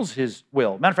reveals his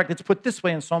will. Matter of fact, it's put this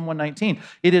way in Psalm 119.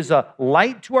 It is a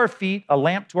light to our feet, a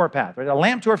lamp to our path. Right? A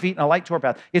lamp to our feet and a light to our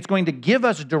path. It's going to give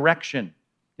us direction.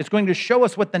 It's going to show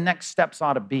us what the next steps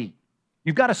ought to be.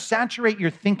 You've got to saturate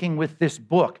your thinking with this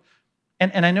book.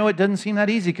 And I know it doesn't seem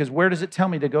that easy because where does it tell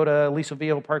me to go to Aliso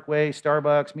Viejo Parkway,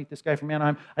 Starbucks, meet this guy from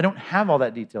Anaheim? I don't have all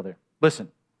that detail there.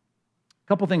 Listen, a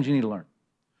couple things you need to learn.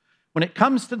 When it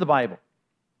comes to the Bible,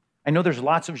 I know there's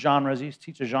lots of genres. I used to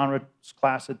teach a genre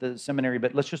class at the seminary,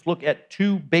 but let's just look at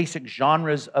 2 basic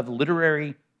genres of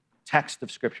literary text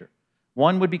of Scripture.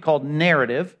 One would be called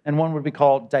narrative, and one would be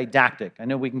called didactic. I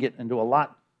know we can get into a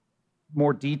lot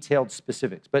more detailed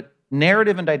specifics, but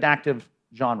narrative and didactic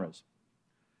genres.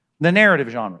 The narrative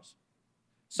genres.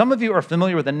 Some of you are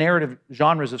familiar with the narrative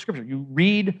genres of Scripture. You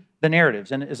read the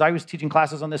narratives. And as I was teaching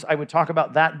classes on this, I would talk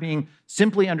about that being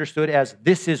simply understood as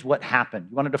this is what happened.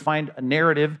 You wanted to find a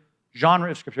narrative genre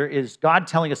of Scripture is God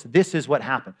telling us this is what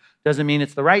happened. Doesn't mean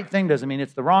it's the right thing, doesn't mean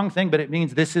it's the wrong thing, but it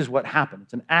means this is what happened.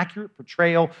 It's an accurate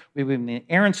portrayal. We believe in the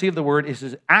inerrancy of the word. This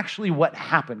is actually what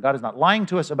happened. God is not lying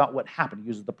to us about what happened. He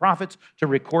uses the prophets to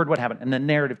record what happened in the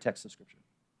narrative text of Scripture.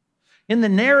 In the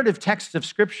narrative text of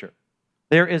Scripture,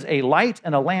 there is a light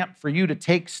and a lamp for you to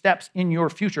take steps in your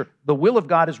future. The will of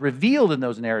God is revealed in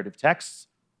those narrative texts,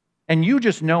 and you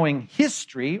just knowing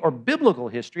history or biblical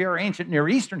history or ancient Near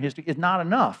Eastern history is not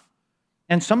enough.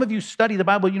 And some of you study the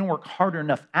Bible, you don't work hard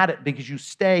enough at it because you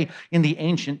stay in the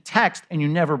ancient text and you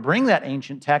never bring that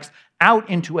ancient text out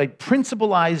into a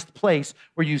principalized place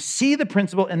where you see the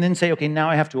principle and then say, okay, now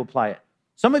I have to apply it.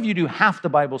 Some of you do half the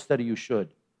Bible study you should.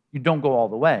 You don't go all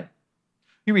the way.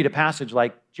 You read a passage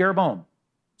like Jeroboam,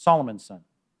 Solomon's son.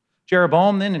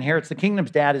 Jeroboam then inherits the kingdom.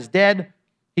 His dad is dead.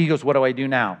 He goes, what do I do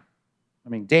now? I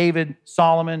mean, David,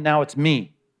 Solomon, now it's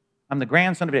me. I'm the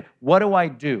grandson of David. What do I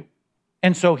do?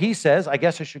 And so he says, I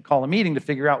guess I should call a meeting to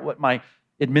figure out what my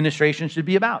administration should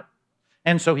be about.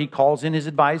 And so he calls in his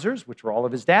advisors, which were all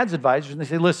of his dad's advisors, and they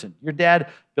say, listen, your dad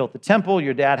built the temple.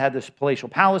 Your dad had this palatial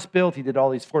palace built. He did all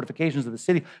these fortifications of the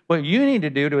city. What you need to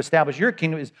do to establish your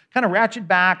kingdom is kind of ratchet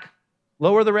back,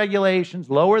 lower the regulations,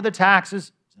 lower the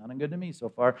taxes. Sounding good to me so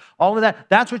far. All of that,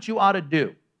 that's what you ought to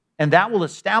do. And that will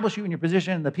establish you in your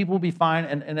position, and the people will be fine,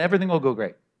 and everything will go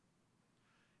great.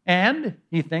 And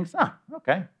he thinks,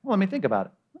 okay, well, let me think about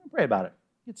it. Let me pray about it.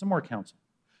 Get some more counsel.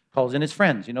 Calls in his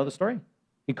friends. You know the story?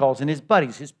 He calls in his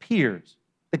buddies, his peers,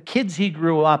 the kids he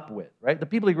grew up with, right? The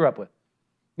people he grew up with.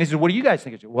 He says, what do you guys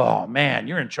think? Well, man,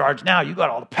 you're in charge now. You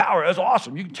got all the power. That's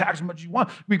awesome. You can tax as much as you want.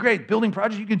 It'd be great. Building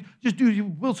projects, you can just you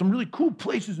build some really cool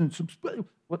places and some,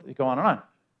 what, they go on and on.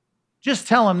 Just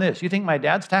tell him this. You think my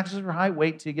dad's taxes were high?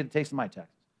 Wait till you get a taste of my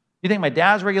taxes. You think my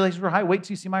dad's regulations were high? Wait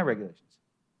till you see my regulations.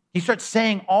 He starts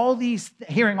saying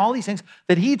hearing all these things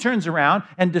that he turns around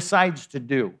and decides to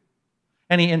do.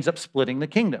 And he ends up splitting the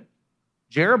kingdom.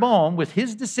 Jeroboam, with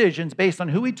his decisions based on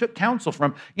who he took counsel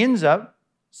from, ends up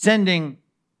sending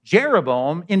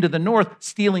Jeroboam into the north,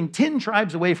 stealing 10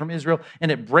 tribes away from Israel,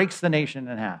 and it breaks the nation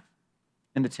in half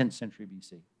in the 10th century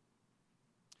BC.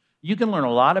 You can learn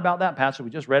a lot about that passage. We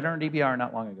just read it on DBR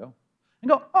not long ago. And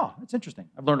go, oh, that's interesting.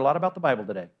 I've learned a lot about the Bible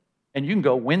today. And you can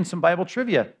go win some Bible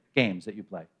trivia games that you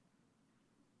play.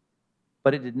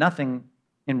 But it did nothing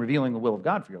in revealing the will of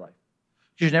God for your life.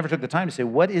 Jesus never took the time to say,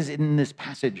 what is in this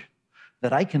passage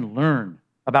that I can learn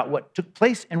about what took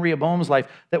place in Rehoboam's life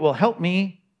that will help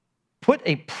me put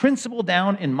a principle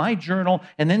down in my journal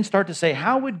and then start to say,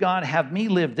 how would God have me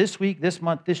live this week, this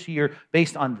month, this year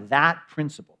based on that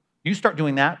principle? You start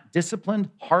doing that, disciplined,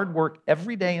 hard work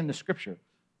every day in the Scripture,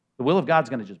 the will of God's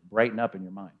going to just brighten up in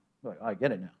your mind. You're like, oh, I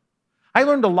get it now. I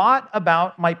learned a lot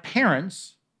about my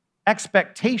parents'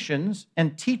 expectations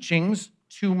and teachings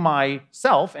to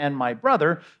myself and my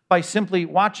brother by simply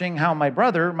watching how my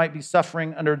brother might be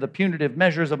suffering under the punitive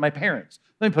measures of my parents.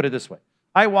 Let me put it this way.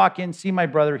 I walk in, see my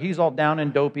brother, he's all down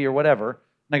and dopey or whatever,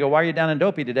 and I go, why are you down and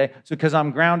dopey today? So because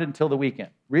I'm grounded until the weekend.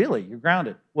 Really? You're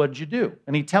grounded? What did you do?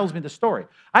 And he tells me the story.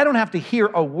 I don't have to hear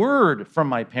a word from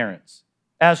my parents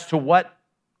as to what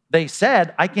they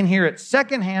said. I can hear it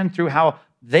secondhand through how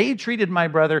they treated my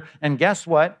brother. And guess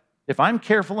what? If I'm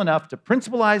careful enough to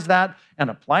principalize that and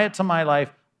apply it to my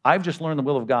life, I've just learned the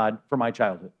will of God for my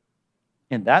childhood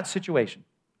in that situation.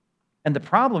 And the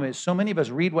problem is so many of us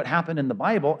read what happened in the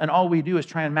Bible, and all we do is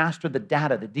try and master the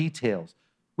data, the details.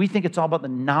 We think it's all about the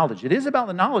knowledge. It is about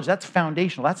the knowledge. That's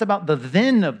foundational. That's about the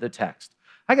then of the text.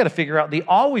 I got to figure out the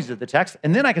always of the text,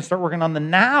 and then I can start working on the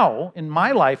now in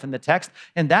my life in the text,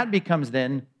 and that becomes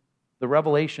then the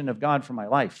revelation of God for my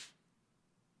life.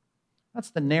 That's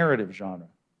the narrative genre.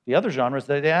 The other genre is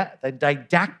the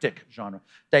didactic genre.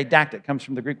 Didactic comes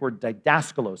from the Greek word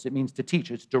didaskalos. It means to teach.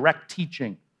 It's direct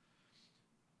teaching.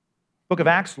 Book of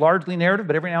Acts, largely narrative,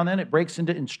 but every now and then it breaks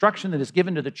into instruction that is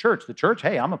given to the church. The church,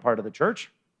 hey, I'm a part of the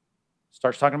church.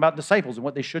 Starts talking about disciples and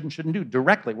what they should and shouldn't do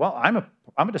directly. Well, I'm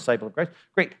a disciple of Christ.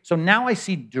 Great. So now I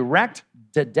see direct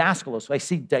didaskalos. So I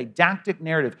see didactic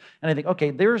narrative. And I think, okay,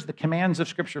 there's the commands of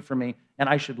Scripture for me, and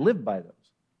I should live by those.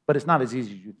 But it's not as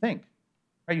easy as you think.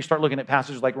 Right? You start looking at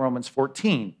passages like Romans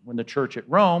 14, when the church at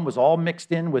Rome was all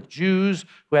mixed in with Jews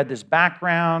who had this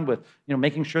background with,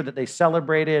 making sure that they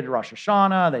celebrated Rosh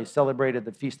Hashanah, they celebrated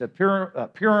the Feast of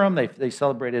Purim, they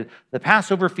celebrated the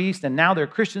Passover feast, and now they're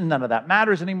Christians. None of that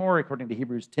matters anymore, according to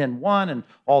Hebrews 10:1, and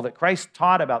all that Christ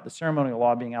taught about the ceremonial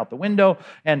law being out the window.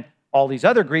 And all these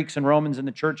other Greeks and Romans in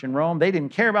the church in Rome, they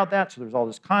didn't care about that, so there's all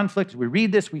this conflict. As we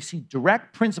read this, we see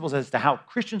direct principles as to how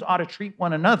Christians ought to treat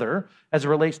one another as it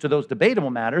relates to those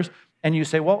debatable matters. And you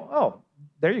say, well,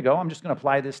 there you go, I'm just going to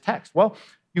apply this text. Well,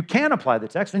 you can apply the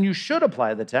text, and you should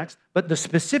apply the text, but the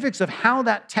specifics of how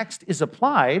that text is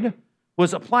applied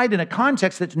was applied in a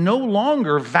context that's no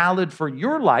longer valid for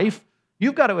your life.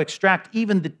 You've got to extract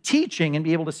even the teaching and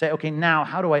be able to say, okay, now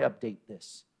how do I update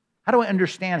this? How do I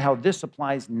understand how this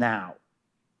applies now?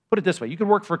 Put it this way. You could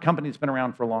work for a company that's been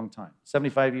around for a long time,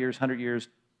 75 years, 100 years.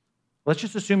 Let's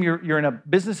just assume you're in a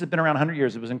business that's been around 100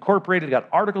 years. It was incorporated, it got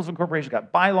articles of incorporation, it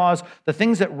got bylaws. The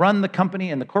things that run the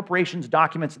company and the corporation's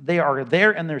documents, they are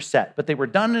there and they're set. But they were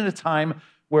done at a time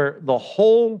where the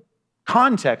whole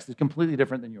context is completely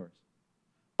different than yours.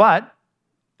 But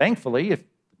thankfully, if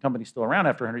the company's still around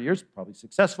after 100 years, probably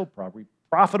successful, probably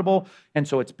profitable, and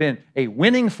so it's been a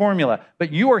winning formula.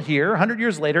 But you are here 100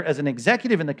 years later as an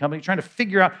executive in the company trying to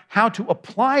figure out how to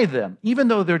apply them. Even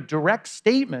though they're direct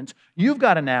statements, you've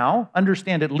got to now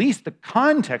understand at least the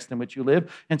context in which you live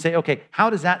and say, okay, how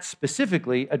does that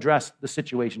specifically address the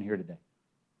situation here today?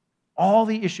 All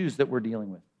the issues that we're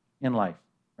dealing with in life,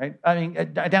 right? I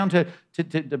mean, down to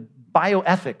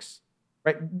bioethics,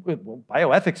 right? Well,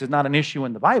 bioethics is not an issue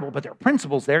in the Bible, but there are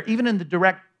principles there, even in the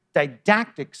direct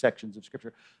didactic sections of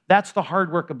Scripture. That's the hard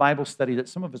work of Bible study that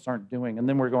some of us aren't doing. And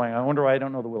then we're going, I wonder why I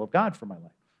don't know the will of God for my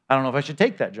life. I don't know if I should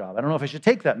take that job. I don't know if I should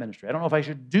take that ministry. I don't know if I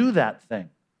should do that thing.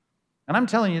 And I'm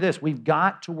telling you this, we've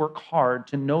got to work hard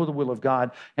to know the will of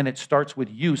God, and it starts with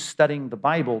you studying the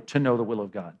Bible to know the will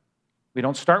of God. We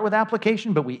don't start with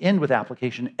application, but we end with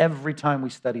application every time we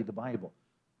study the Bible.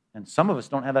 And some of us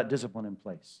don't have that discipline in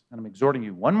place. And I'm exhorting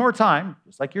you one more time,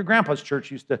 just like your grandpa's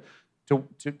church used to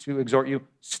exhort you,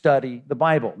 study the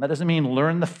Bible. And that doesn't mean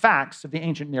learn the facts of the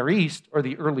ancient Near East or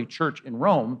the early church in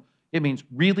Rome. It means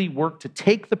really work to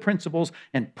take the principles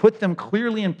and put them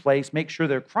clearly in place, make sure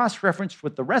they're cross-referenced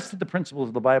with the rest of the principles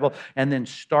of the Bible, and then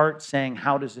start saying,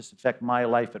 how does this affect my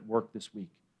life at work this week?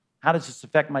 How does this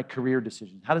affect my career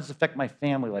decisions? How does this affect my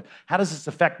family life? How does this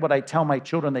affect what I tell my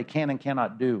children they can and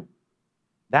cannot do?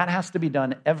 That has to be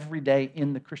done every day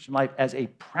in the Christian life as a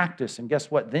practice. And guess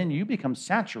what? Then you become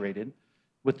saturated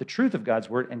with the truth of God's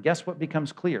word. And guess what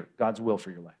becomes clear? God's will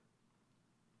for your life.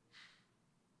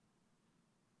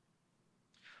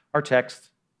 Our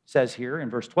text says here in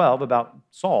verse 12 about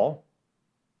Saul,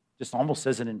 just almost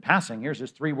says it in passing. Here's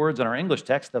just 3 words in our English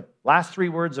text, the last 3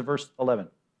 words of verse 11.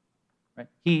 Right?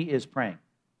 He is praying.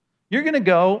 You're going to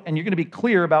go and you're going to be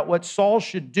clear about what Saul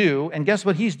should do. And guess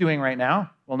what he's doing right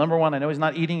now? Well, number one, I know he's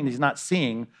not eating and he's not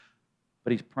seeing,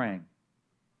 but he's praying.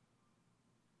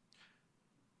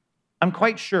 I'm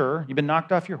quite sure you've been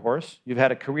knocked off your horse. You've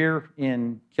had a career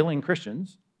in killing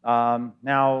Christians.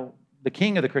 Now, the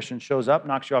king of the Christians shows up,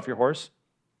 knocks you off your horse.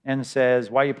 and says,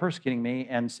 why are you persecuting me?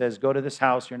 And says, go to this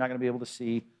house, you're not going to be able to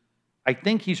see. I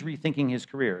think he's rethinking his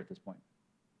career at this point.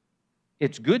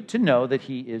 It's good to know that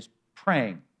he is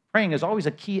praying. Praying is always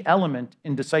a key element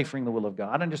in deciphering the will of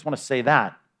God. I just want to say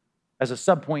that as a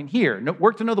subpoint here.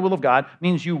 Work to know the will of God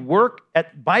means you work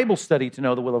at Bible study to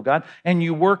know the will of God, and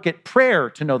you work at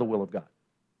prayer to know the will of God.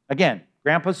 Again,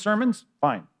 Grandpa's sermons,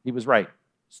 fine, he was right.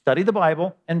 Study the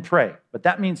Bible and pray. But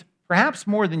that means perhaps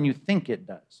more than you think it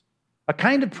does. A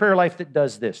kind of prayer life that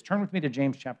does this. Turn with me to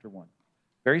James chapter 1.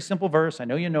 Very simple verse. I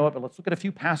know you know it, but let's look at a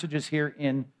few passages here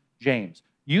in James.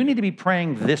 You need to be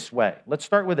praying this way. Let's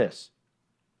start with this.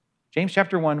 James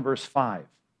chapter 1, verse 5.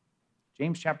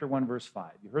 James chapter 1, verse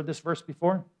 5. You heard this verse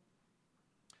before?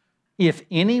 If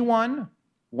anyone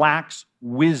lacks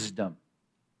wisdom,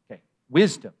 okay,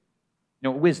 wisdom. You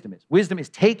know what wisdom is? Wisdom is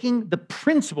taking the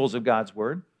principles of God's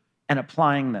word and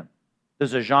applying them.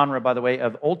 There's a genre, by the way,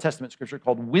 of Old Testament scripture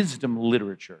called wisdom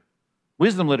literature.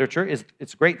 Wisdom literature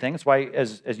it's a great thing. That's why,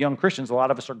 as young Christians, a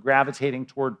lot of us are gravitating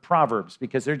toward Proverbs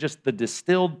because they're just the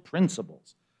distilled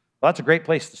principles. Well, that's a great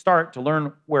place to start to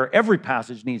learn where every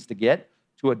passage needs to get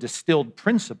to a distilled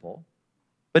principle.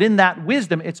 But in that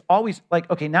wisdom, it's always like,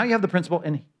 okay, now you have the principle,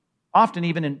 and often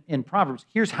even in Proverbs,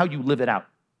 here's how you live it out.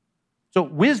 So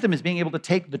wisdom is being able to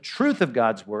take the truth of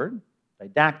God's word,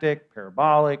 didactic,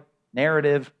 parabolic,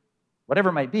 narrative, whatever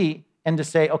it might be, and to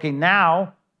say, okay,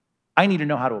 now I need to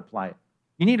know how to apply it.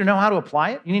 You need to know how to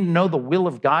apply it. You need to know the will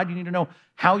of God. You need to know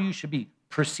how you should be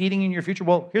proceeding in your future.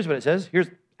 Well, here's what it says. Here's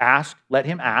ask, let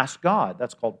him ask God.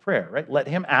 That's called prayer, right? Let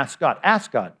him ask God.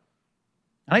 Ask God.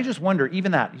 And I just wonder,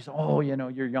 even that, you say, oh,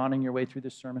 you're yawning your way through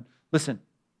this sermon. Listen,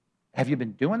 have you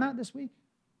been doing that this week?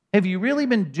 Have you really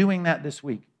been doing that this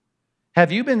week?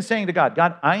 Have you been saying to God,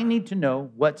 God, I need to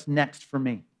know what's next for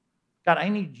me. God, I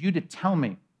need you to tell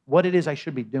me what it is I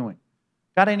should be doing.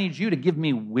 God, I need you to give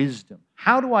me wisdom.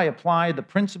 How do I apply the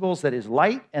principles that is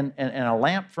light and a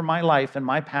lamp for my life and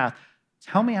my path?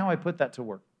 Tell me how I put that to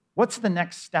work. What's the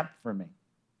next step for me?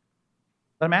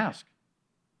 Let him ask.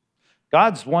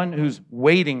 God's one who's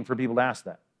waiting for people to ask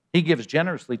that. He gives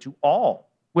generously to all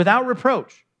without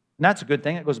reproach. And that's a good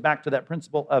thing. It goes back to that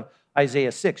principle of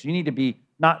Isaiah 6. You need to be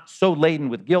not so laden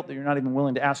with guilt that you're not even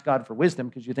willing to ask God for wisdom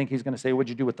because you think he's going to say, what'd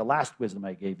you do with the last wisdom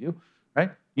I gave you?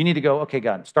 Right? You need to go, okay,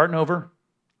 God, I'm starting over.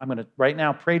 I'm going to right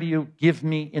now pray to you. Give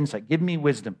me insight. Give me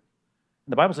wisdom.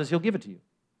 And the Bible says he'll give it to you.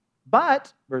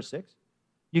 But, verse 6,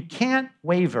 you can't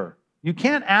waver. You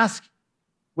can't ask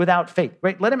without faith,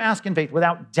 right? Let him ask in faith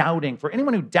without doubting. For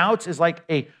anyone who doubts is like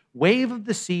a wave of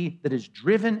the sea that is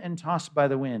driven and tossed by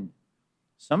the wind.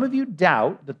 Some of you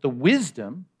doubt that the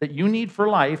wisdom that you need for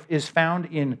life is found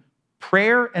in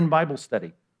prayer and Bible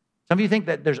study. Some of you think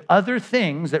that there's other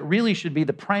things that really should be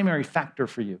the primary factor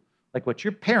for you, like what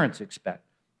your parents expect,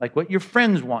 like what your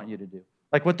friends want you to do,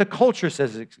 like what the culture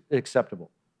says is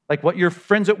acceptable, like what your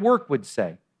friends at work would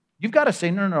say. You've got to say,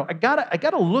 no. I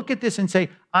got to look at this and say,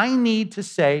 I need to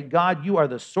say, God, you are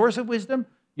the source of wisdom.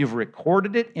 You've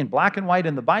recorded it in black and white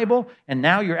in the Bible, and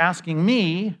now you're asking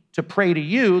me to pray to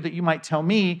you that you might tell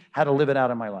me how to live it out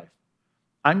in my life.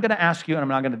 I'm going to ask you, and I'm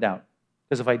not going to doubt.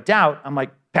 Because if I doubt, I'm like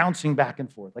bouncing back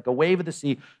and forth, like a wave of the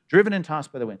sea, driven and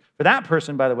tossed by the wind. For that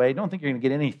person, by the way, don't think you're going to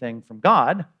get anything from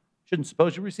God. Shouldn't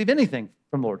suppose you receive anything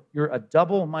from the Lord. You're a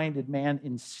double-minded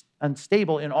man,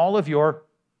 unstable in all of your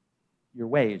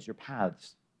ways, your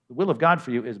paths. The will of God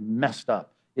for you is messed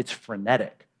up. It's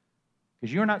frenetic.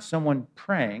 Because you're not someone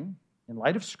praying in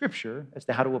light of Scripture as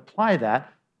to how to apply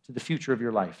that to the future of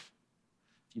your life.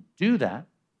 If you do that,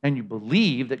 and you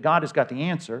believe that God has got the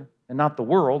answer, and not the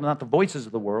world, not the voices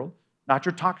of the world, not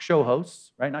your talk show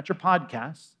hosts, right? Not your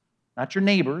podcasts, not your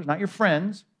neighbors, not your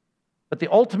friends, but the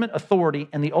ultimate authority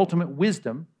and the ultimate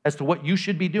wisdom as to what you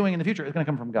should be doing in the future is going to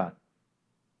come from God.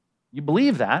 You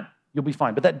believe that, you'll be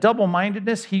fine. But that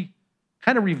double-mindedness, he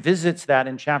kind of revisits that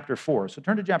in chapter 4. So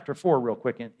turn to chapter 4 real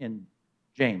quick in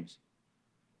James.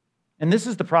 And this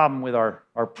is the problem with our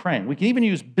praying. We can even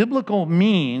use biblical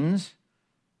means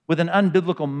with an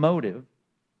unbiblical motive.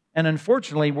 And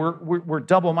unfortunately, we're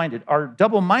double-minded. Our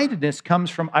double-mindedness comes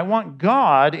from, I want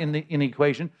God in the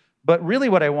equation, but really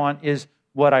what I want is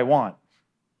what I want.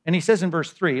 And he says in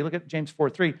verse 3, look at James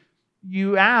 4:3,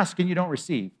 you ask and you don't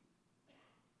receive,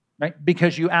 right?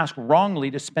 Because you ask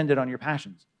wrongly to spend it on your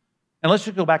passions. And let's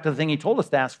just go back to the thing he told us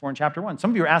to ask for in chapter 1.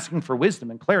 Some of you are asking for wisdom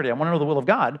and clarity. I want to know the will of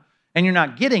God. And you're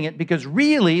not getting it because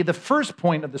really the first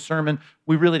point of the sermon,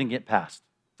 we really didn't get past.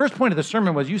 First point of the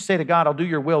sermon was you say to God, I'll do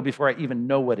your will before I even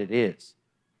know what it is.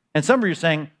 And some of you are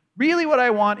saying, really what I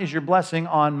want is your blessing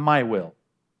on my will.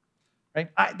 Right?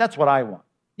 That's what I want.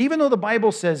 Even though the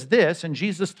Bible says this, and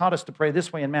Jesus taught us to pray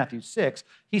this way in Matthew 6,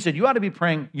 he said, you ought to be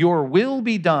praying, your will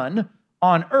be done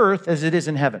on earth as it is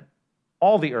in heaven.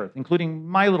 All the earth, including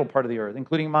my little part of the earth,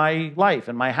 including my life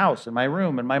and my house and my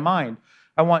room and my mind.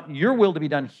 I want your will to be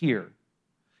done here.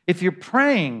 If you're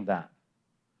praying that,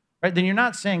 right, then you're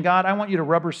not saying, God, I want you to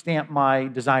rubber stamp my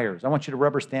desires. I want you to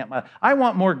rubber stamp I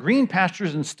want more green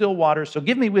pastures and still waters, so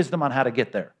give me wisdom on how to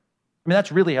get there. I mean,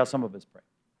 that's really how some of us pray.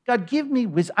 God, give me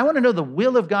wisdom. I want to know the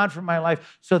will of God for my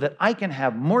life so that I can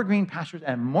have more green pastures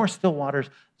and more still waters.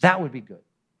 That would be good.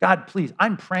 God, please,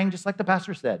 I'm praying just like the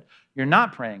pastor said. You're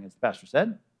not praying as the pastor said.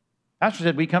 The pastor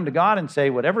said, we come to God and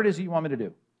say, whatever it is that you want me to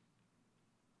do.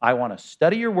 I want to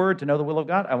study your word to know the will of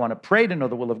God. I want to pray to know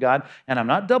the will of God. And I'm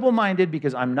not double-minded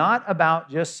because I'm not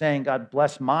about just saying, God,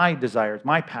 bless my desires,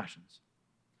 my passions.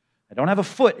 I don't have a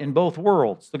foot in both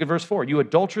worlds. Look at verse 4. You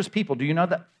adulterous people, do you know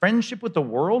that friendship with the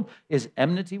world is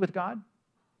enmity with God?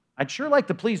 I'd sure like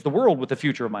to please the world with the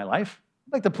future of my life.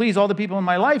 I'd like to please all the people in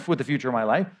my life with the future of my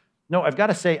life. No, I've got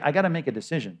to say, I got to make a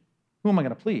decision. Who am I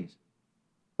going to please?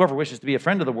 Whoever wishes to be a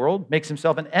friend of the world makes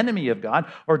himself an enemy of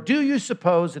God. Or do you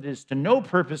suppose it is to no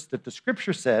purpose that the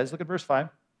scripture says, look at verse 5,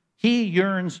 he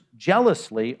yearns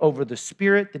jealously over the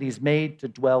spirit that he's made to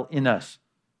dwell in us.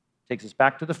 Takes us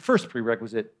back to the first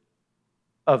prerequisite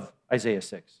of Isaiah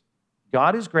 6.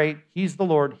 God is great. He's the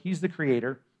Lord. He's the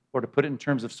creator. Or to put it in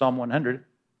terms of Psalm 100,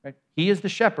 right? He is the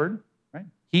shepherd. Right?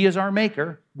 He is our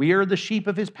maker. We are the sheep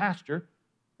of his pasture.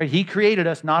 Right? He created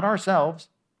us, not ourselves.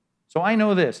 So I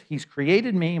know this. He's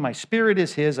created me. My spirit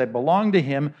is his. I belong to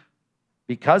him.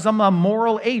 Because I'm a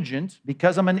moral agent,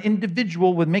 because I'm an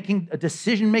individual with making a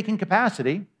decision-making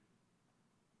capacity,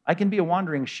 I can be a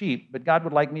wandering sheep, but God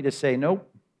would like me to say, nope,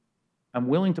 I'm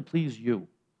willing to please you.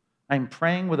 I'm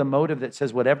praying with a motive that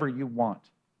says whatever you want.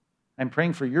 I'm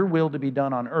praying for your will to be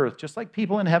done on earth, just like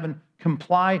people in heaven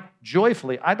comply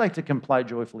joyfully. I'd like to comply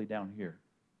joyfully down here.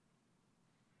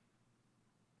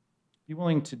 Be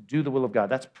willing to do the will of God.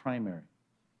 That's primary.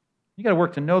 You got to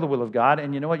work to know the will of God,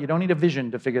 and you know what? You don't need a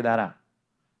vision to figure that out.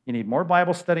 You need more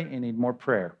Bible study, you need more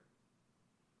prayer.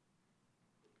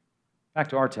 Back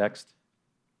to our text.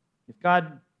 If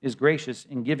God is gracious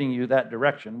in giving you that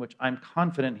direction, which I'm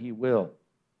confident he will,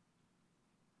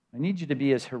 I need you to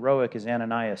be as heroic as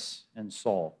Ananias and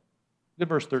Saul. Look at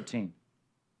verse 13.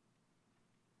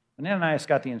 When Ananias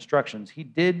got the instructions, he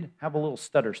did have a little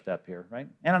stutter step here, right?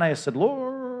 Ananias said,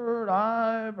 Lord,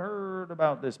 I've heard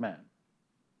about this man.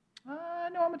 I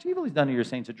know how much evil he's done to your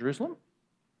saints at Jerusalem.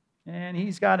 And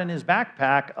he's got in his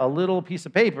backpack a little piece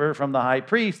of paper from the high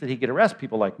priest that he could arrest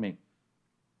people like me.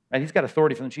 And he's got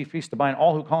authority from the chief priest to bind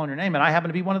all who call on your name, and I happen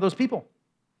to be one of those people.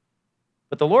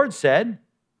 But the Lord said,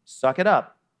 suck it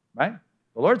up. Right?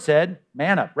 The Lord said,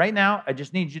 man up. Right now, I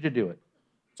just need you to do it.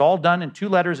 It's all done in 2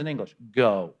 letters in English.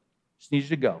 Go. Just need you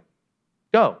to go.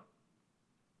 Go.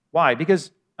 Why?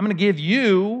 Because I'm going to give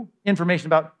you information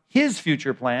about his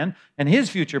future plan, and his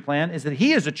future plan is that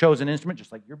he is a chosen instrument,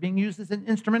 just like you're being used as an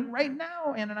instrument right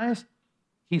now, Ananias.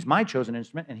 He's my chosen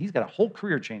instrument, and he's got a whole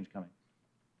career change coming.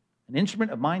 An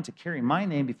instrument of mine to carry my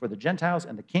name before the Gentiles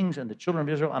and the kings and the children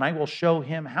of Israel, and I will show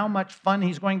him how much fun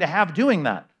he's going to have doing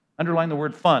that. Underline the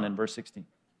word fun in verse 16.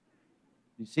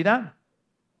 You see that?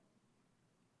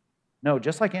 No,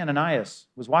 just like Ananias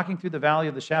was walking through the valley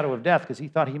of the shadow of death because he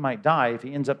thought he might die if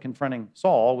he ends up confronting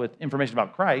Saul with information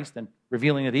about Christ and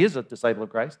revealing that he is a disciple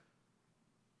of Christ.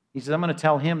 He says, I'm going to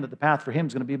tell him that the path for him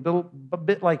is going to be a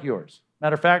bit like yours.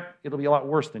 Matter of fact, it'll be a lot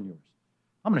worse than yours.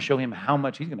 I'm going to show him how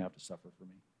much he's going to have to suffer for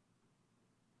me.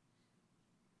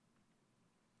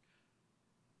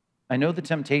 I know the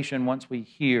temptation once we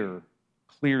hear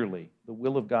clearly the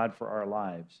will of God for our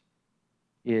lives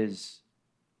is,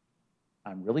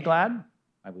 I'm really glad,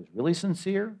 I was really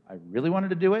sincere, I really wanted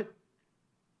to do it,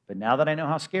 but now that I know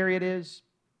how scary it is,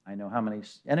 I know how many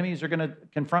enemies are going to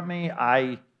confront me,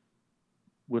 I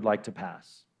would like to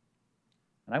pass.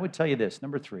 And I would tell you this,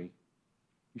 number 3,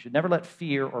 you should never let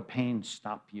fear or pain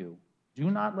stop you.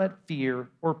 Do not let fear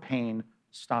or pain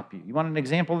stop you. You want an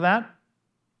example of that?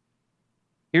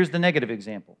 Here's the negative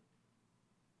example.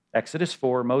 Exodus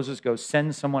 4, Moses goes,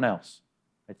 send someone else.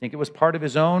 I think it was part of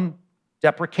his own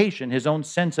deprecation, his own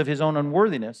sense of his own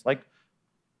unworthiness, like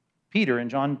Peter in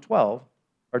John 12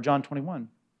 or John 21.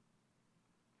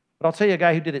 But I'll tell you a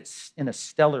guy who did it in a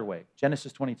stellar way,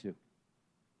 Genesis 22.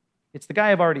 It's the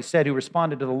guy I've already said who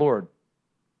responded to the Lord.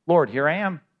 Lord, here I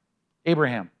am,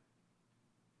 Abraham.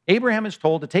 Abraham is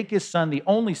told to take his son, the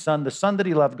only son, the son that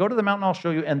he loved, go to the mountain I'll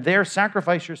show you, and there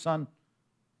sacrifice your son.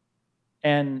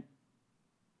 And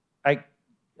I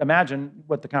imagine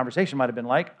what the conversation might have been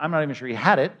like. I'm not even sure he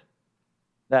had it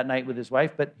that night with his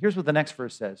wife, but here's what the next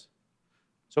verse says.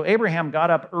 So Abraham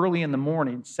got up early in the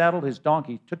morning, saddled his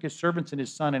donkey, took his servants and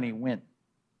his son, and he went.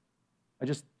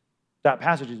 That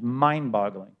passage is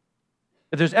mind-boggling.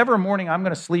 If there's ever a morning I'm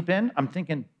going to sleep in, I'm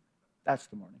thinking, that's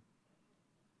the morning.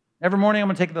 Every morning I'm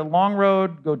going to take the long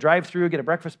road, go drive through, get a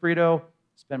breakfast burrito,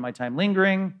 spend my time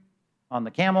lingering on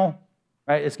the camel,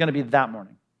 right? It's going to be that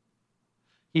morning.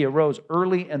 He arose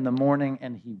early in the morning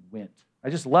and he went. I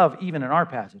just love, even in our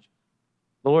passage,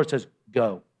 the Lord says,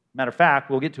 go. Matter of fact,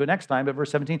 we'll get to it next time, but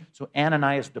verse 17, so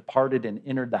Ananias departed and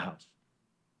entered the house.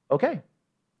 Okay.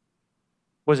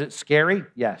 Was it scary?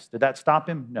 Yes. Did that stop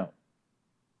him? No.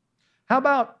 How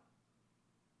about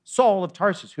Saul of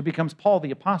Tarsus, who becomes Paul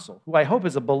the Apostle, who I hope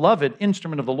is a beloved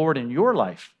instrument of the Lord in your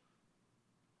life?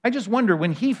 I just wonder,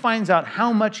 when he finds out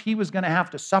how much he was going to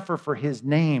have to suffer for his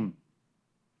name,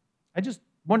 I just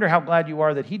wonder how glad you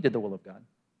are that he did the will of God.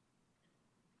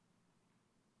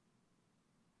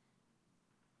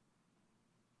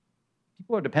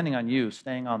 People are depending on you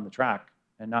staying on the track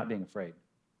and not being afraid.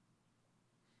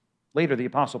 Later, the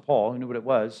Apostle Paul, who knew what it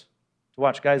was to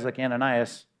watch guys like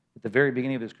Ananias at the very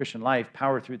beginning of his Christian life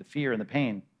power through the fear and the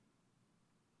pain.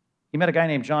 He met a guy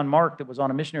named John Mark that was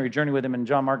on a missionary journey with him, and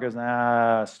John Mark goes,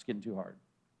 it's getting too hard.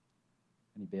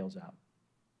 And he bails out.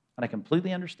 And I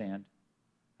completely understand,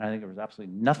 and I think there was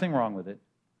absolutely nothing wrong with it,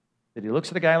 that he looks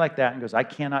at a guy like that and goes, I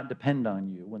cannot depend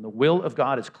on you. When the will of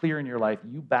God is clear in your life,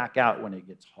 you back out when it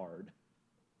gets hard.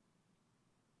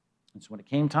 And so when it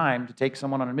came time to take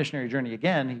someone on a missionary journey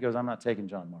again, he goes, I'm not taking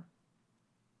John Mark.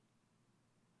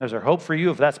 Is there hope for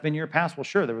you if that's been your past? Well,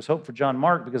 sure, there was hope for John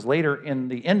Mark because later in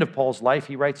the end of Paul's life,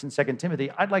 he writes in 2 Timothy,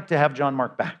 I'd like to have John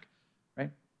Mark back, right?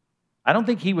 I don't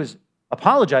think he was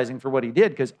apologizing for what he did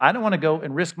because I don't want to go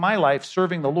and risk my life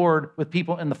serving the Lord with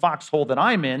people in the foxhole that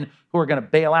I'm in who are going to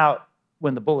bail out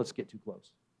when the bullets get too close.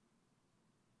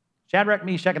 Shadrach,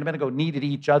 Meshach, and Abednego needed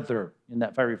each other in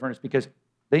that fiery furnace because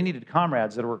they needed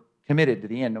comrades that were committed to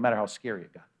the end, no matter how scary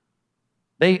it got.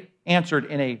 They answered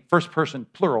in a first-person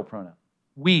plural pronoun.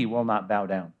 We will not bow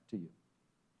down to you.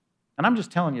 And I'm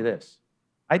just telling you this.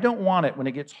 I don't want it when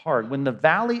it gets hard. When the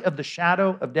valley of the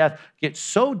shadow of death gets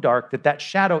so dark that that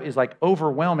shadow is like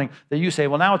overwhelming that you say,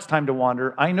 well, now it's time to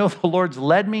wander. I know the Lord's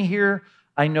led me here.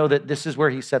 I know that this is where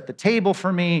he set the table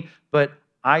for me, but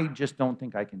I just don't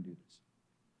think I can do this.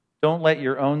 Don't let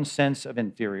your own sense of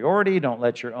inferiority, don't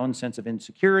let your own sense of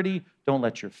insecurity, don't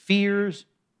let your fears,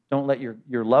 don't let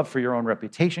your love for your own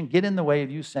reputation get in the way of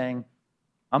you saying,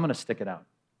 I'm going to stick it out.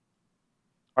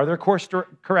 Are there course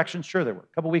corrections? Sure there were.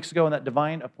 A couple weeks ago in that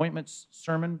divine appointments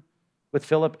sermon with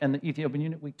Philip and the Ethiopian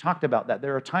eunuch, we talked about that.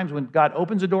 There are times when God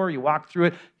opens a door, you walk through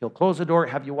it, he'll close the door,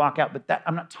 have you walk out. But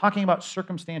I'm not talking about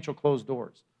circumstantial closed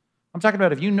doors. I'm talking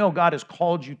about if you know God has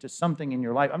called you to something in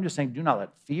your life, I'm just saying do not let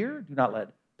fear, do not let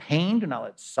pain, do not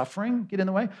let suffering get in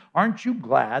the way. Aren't you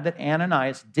glad that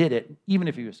Ananias did it, even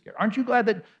if he was scared? Aren't you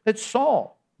glad that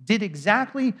Saul did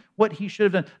exactly what he should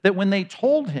have done? That when they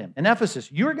told him in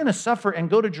Ephesus, you're going to suffer and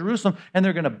go to Jerusalem and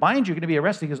they're going to bind you, you're going to be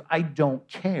arrested, he goes, I don't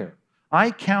care. I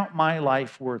count my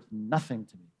life worth nothing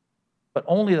to me, but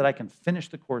only that I can finish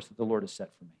the course that the Lord has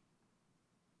set for me.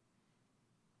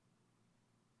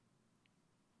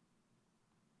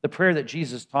 The prayer that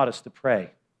Jesus taught us to pray,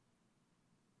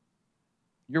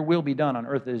 your will be done on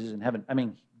earth as it is in heaven. I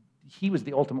mean, he was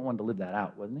the ultimate one to live that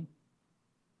out, wasn't he?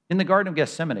 In the Garden of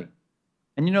Gethsemane,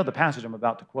 and you know the passage I'm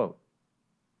about to quote,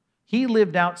 he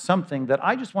lived out something that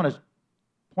I just want to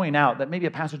point out that maybe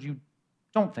a passage you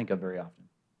don't think of very often.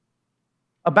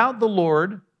 About the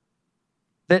Lord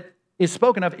that is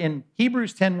spoken of in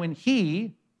Hebrews 10 when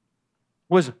he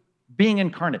was being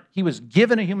incarnate. He was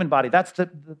given a human body. That's the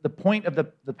point of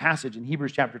the passage in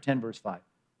Hebrews chapter 10, verse 5.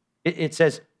 It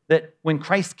says that when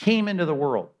Christ came into the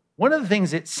world, one of the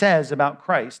things it says about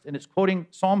Christ, and it's quoting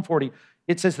Psalm 40,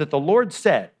 it says that the Lord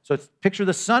said, so it's picture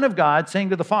the Son of God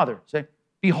saying to the Father, say,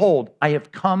 behold, I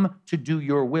have come to do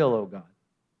your will, O God,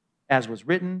 as was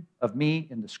written of me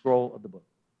in the scroll of the book.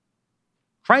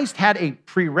 Christ had a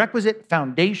prerequisite,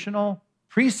 foundational,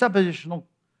 presuppositional,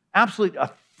 absolute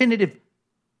definitive,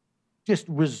 just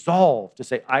resolve to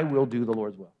say, I will do the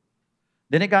Lord's will.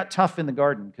 Then it got tough in the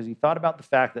garden because he thought about the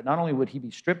fact that not only would he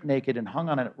be stripped naked and hung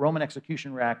on a Roman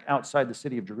execution rack outside the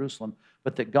city of Jerusalem,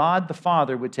 but that God the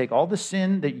Father would take all the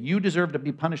sin that you deserve to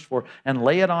be punished for and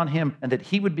lay it on him, and that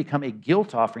he would become a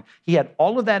guilt offering. He had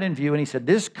all of that in view, and he said,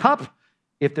 this cup,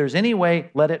 if there's any way,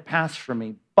 let it pass from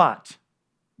me. But,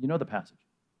 you know the passage,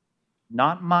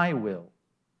 not my will,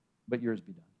 but yours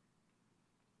be done.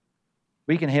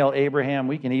 We can hail Abraham.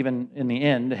 We can even, in the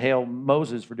end, hail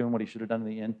Moses for doing what he should have done in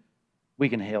the end. We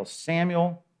can hail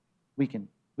Samuel. We can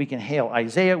hail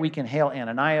Isaiah. We can hail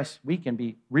Ananias. We can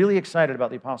be really excited about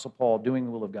the Apostle Paul doing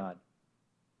the will of God.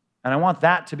 And I want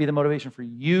that to be the motivation for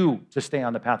you to stay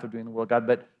on the path of doing the will of God.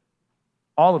 But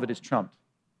all of it is trumped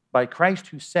by Christ,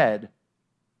 who said,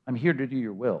 I'm here to do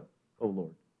your will, O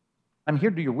Lord. I'm here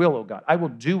to do your will, O God. I will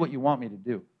do what you want me to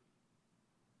do.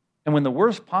 And when the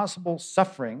worst possible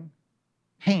suffering,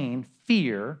 pain,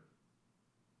 fear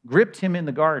gripped him in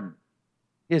the garden,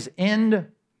 his end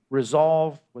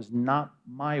resolve was not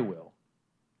my will,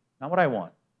 not what I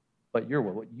want, but your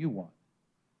will, what you want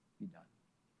be done.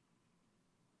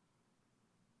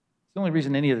 It's the only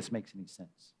reason any of this makes any sense.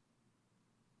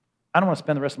 I don't want to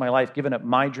spend the rest of my life giving up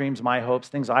my dreams, my hopes,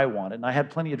 things I wanted, and I had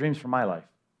plenty of dreams for my life,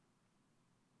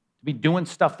 to be doing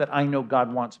stuff that I know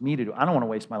God wants me to do. I don't want to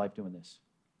waste my life doing this.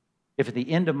 If at the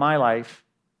end of my life,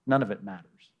 none of it matters.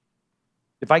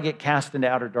 If I get cast into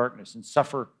outer darkness and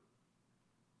suffer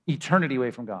eternity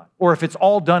away from God, or if it's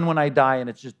all done when I die and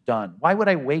it's just done, why would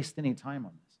I waste any time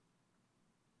on this?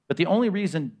 But the only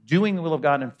reason doing the will of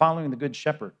God and following the Good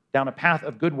Shepherd down a path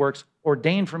of good works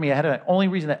ordained for me ahead of that, only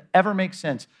reason that ever makes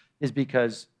sense is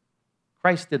because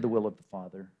Christ did the will of the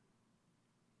Father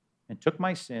and took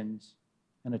my sins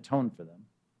and atoned for them.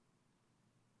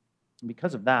 And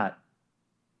because of that,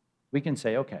 we can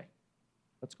say, okay,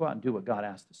 let's go out and do what God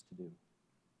asked us to do.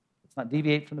 Let's not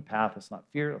deviate from the path. Let's not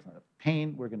fear. Let's not have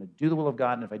pain. We're going to do the will of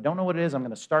God. And if I don't know what it is, I'm going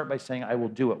to start by saying I will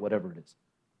do it, whatever it is.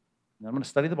 And I'm going to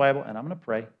study the Bible, and I'm going to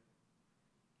pray.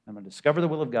 I'm going to discover the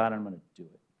will of God, and I'm going to do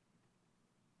it.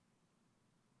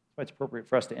 That's why it's appropriate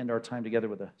for us to end our time together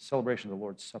with a celebration of the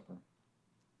Lord's Supper.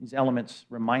 These elements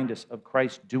remind us of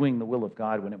Christ doing the will of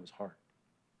God when it was hard.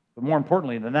 But more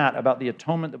importantly than that, about the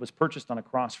atonement that was purchased on a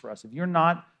cross for us. If you're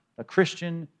not a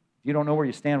Christian, if you don't know where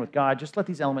you stand with God, just let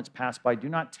these elements pass by. Do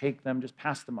not take them. Just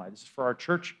pass them by. This is for our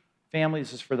church family.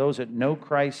 This is for those that know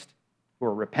Christ, who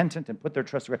are repentant and put their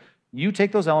trust in Christ. You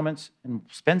take those elements and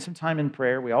spend some time in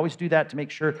prayer. We always do that to make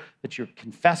sure that you're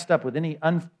confessed up with any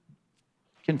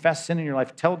unconfessed sin in your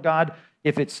life. Tell God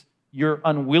if it's your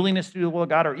unwillingness to do the will of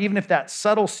God, or even if that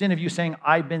subtle sin of you saying,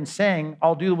 I've been saying,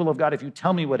 I'll do the will of God if you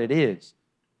tell me what it is.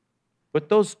 Put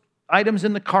those items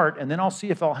in the cart, and then I'll see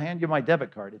if I'll hand you my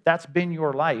debit card. If that's been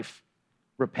your life,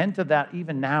 repent of that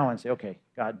even now and say, okay,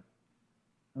 God,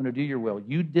 I'm going to do your will.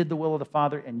 You did the will of the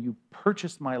Father, and you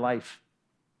purchased my life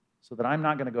so that I'm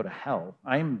not going to go to hell.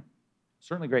 I'm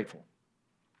certainly grateful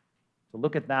to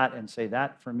look at that and say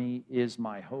that for me is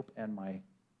my hope and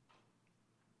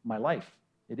my life.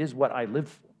 It is what I live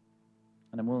for,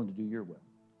 and I'm willing to do your will.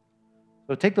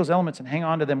 So take those elements and hang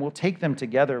on to them. We'll take them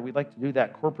together. We'd like to do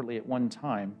that corporately at one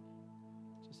time,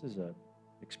 just as an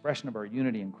expression of our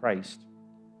unity in Christ.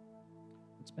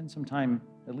 Let's spend some time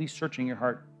at least searching your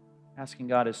heart, asking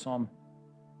God, as Psalm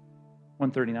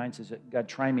 139 says, God,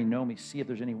 try me, know me, see if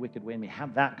there's any wicked way in me.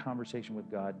 Have that conversation with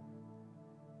God.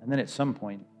 And then at some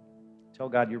point, tell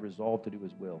God you're resolved to do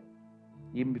his will,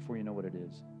 even before you know what it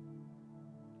is.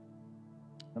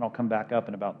 Then I'll come back up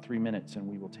in about 3 minutes and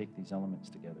we will take these elements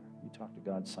together. You talk to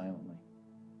God silently.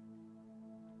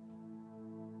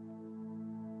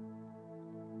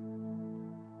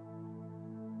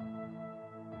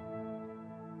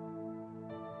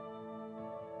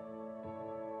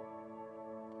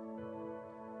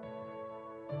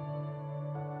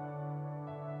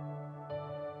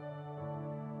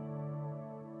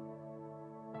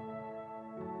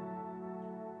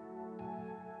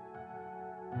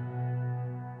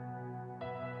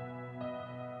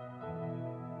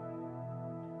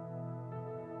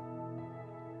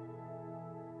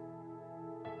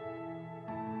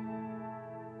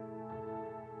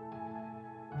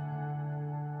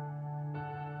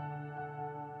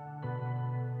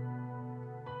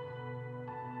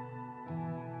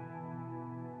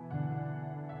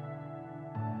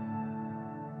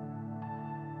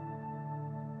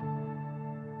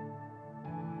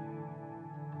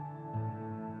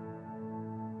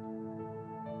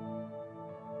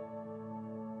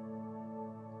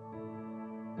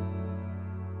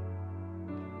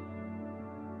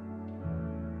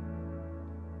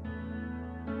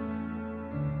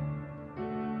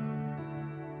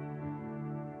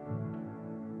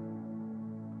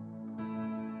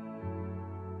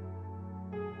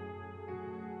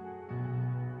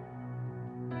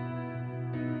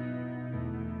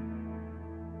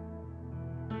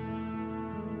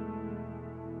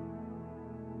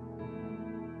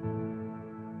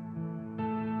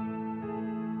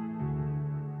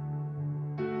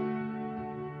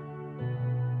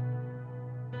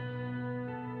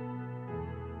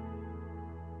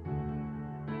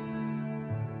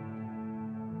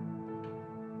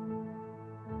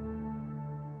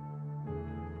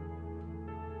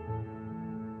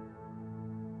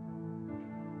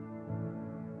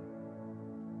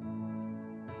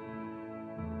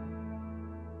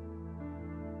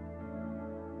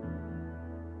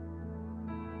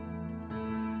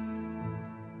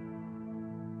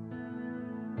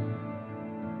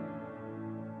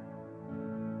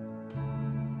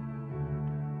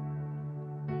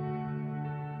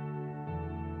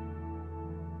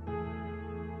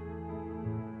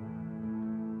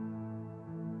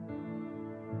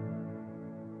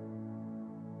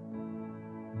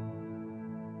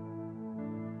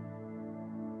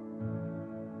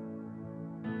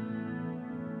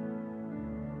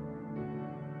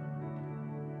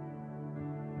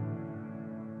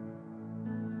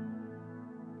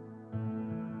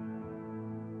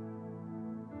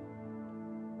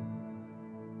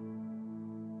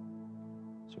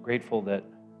 grateful that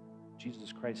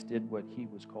Jesus Christ did what he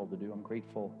was called to do. I'm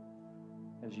grateful,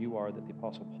 as you are, that the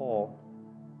Apostle Paul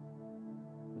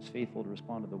was faithful to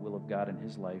respond to the will of God in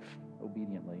his life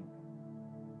obediently.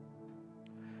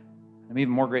 I'm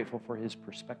even more grateful for his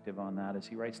perspective on that as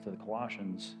he writes to the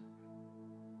Colossians,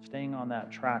 staying on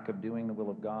that track of doing the will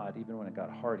of God, even when it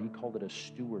got hard. He called it a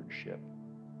stewardship.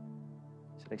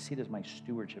 He said, I see it as my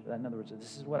stewardship. In other words,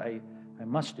 this is what I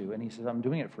must do. And he says, I'm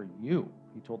doing it for you,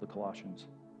 he told the Colossians.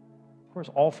 Of course,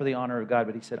 all for the honor of God,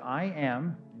 but he said,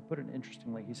 he put it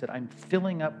interestingly, he said, I'm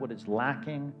filling up what is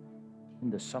lacking in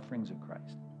the sufferings of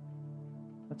Christ.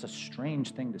 That's a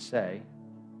strange thing to say.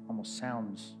 Almost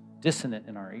sounds dissonant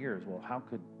in our ears. Well, how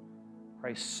could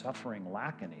Christ's suffering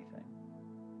lack anything?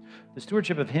 The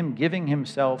stewardship of him giving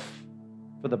himself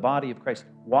for the body of Christ,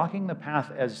 walking the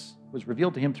path as was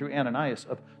revealed to him through Ananias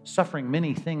of suffering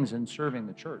many things and serving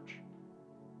the church.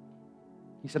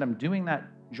 He said, I'm doing that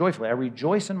joyfully. I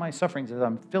rejoice in my sufferings as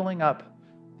I'm filling up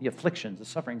the afflictions, the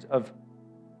sufferings of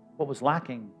what was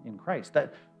lacking in Christ.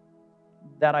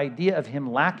 That idea of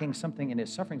him lacking something in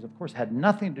his sufferings, of course, had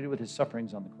nothing to do with his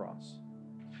sufferings on the cross.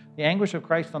 The anguish of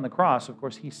Christ on the cross, of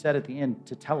course, he said at the end,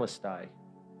 tetelestai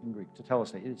in Greek,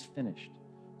 tetelestai, it is finished.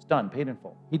 It's done, paid in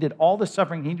full. He did all the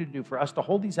suffering he needed to do for us to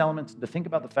hold these elements and to think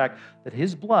about the fact that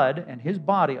his blood and his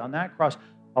body on that cross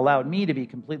allowed me to be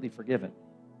completely forgiven.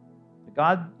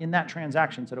 God in that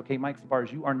transaction said, okay, Mike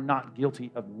Fabarez, you are not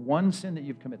guilty of one sin that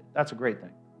you've committed. That's a great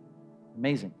thing.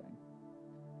 Amazing thing.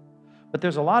 But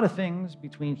there's a lot of things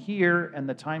between here and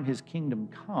the time his kingdom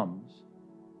comes,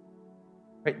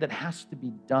 right, that has to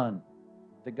be done.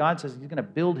 That God says he's going to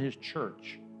build his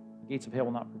church. The gates of hell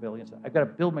will not prevail against it. I've got to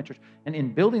build my church. And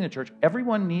in building the church,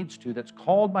 everyone needs to, that's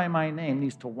called by my name,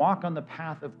 needs to walk on the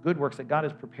path of good works that God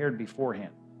has prepared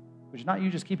beforehand. Which is not you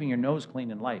just keeping your nose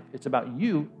clean in life. It's about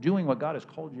you doing what God has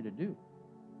called you to do.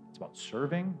 It's about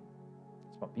serving.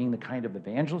 It's about being the kind of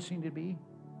evangelist you need to be.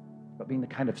 It's about being the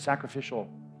kind of sacrificial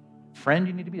friend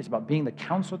you need to be. It's about being the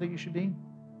counselor that you should be.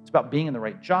 It's about being in the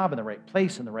right job, in the right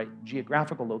place, in the right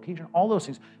geographical location. All those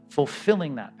things,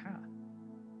 fulfilling that path.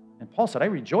 And Paul said, I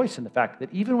rejoice in the fact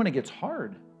that even when it gets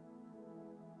hard,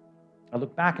 I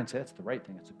look back and say, that's the right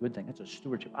thing. It's a good thing. It's a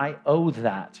stewardship. I owe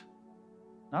that.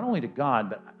 Not only to God,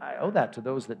 but I owe that to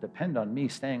those that depend on me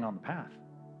staying on the path.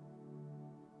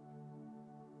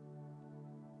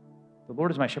 The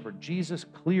Lord is my shepherd. Jesus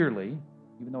clearly,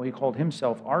 even though he called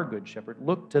himself our good shepherd,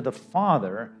 looked to the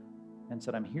Father and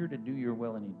said, I'm here to do your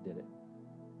will, and he did it.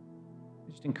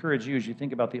 I just encourage you as you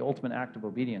think about the ultimate act of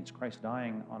obedience, Christ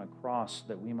dying on a cross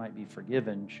that we might be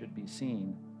forgiven, should be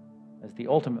seen as the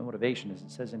ultimate motivation, as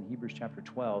it says in Hebrews chapter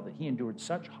 12, that he endured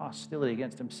such hostility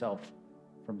against himself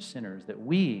from sinners that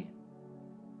we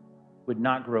would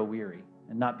not grow weary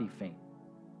and not be faint.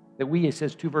 That we, it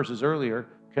says 2 verses earlier,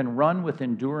 can run with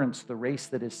endurance the race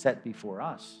that is set before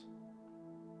us.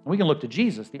 And we can look to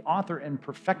Jesus, the author and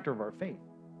perfecter of our faith,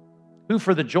 who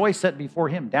for the joy set before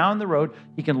him down the road,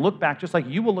 he can look back, just like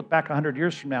you will look back 100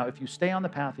 years from now if you stay on the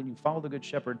path and you follow the Good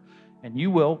Shepherd, and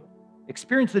you will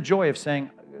experience the joy of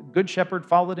saying, Good Shepherd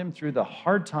followed him through the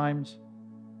hard times,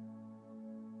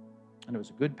 and it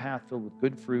was a good path filled with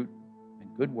good fruit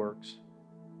and good works.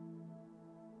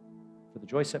 For the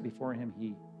joy set before him,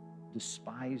 he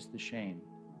despised the shame.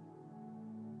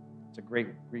 It's a great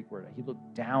Greek word. He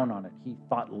looked down on it. He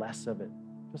thought less of it.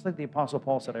 Just like the Apostle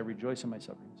Paul said, I rejoice in my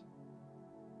sufferings.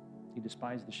 He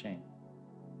despised the shame.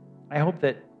 I hope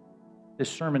that this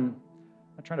sermon,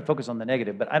 I'm not trying to focus on the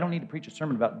negative, but I don't need to preach a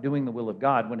sermon about doing the will of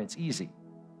God when it's easy.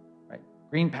 Right?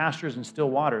 Green pastures and still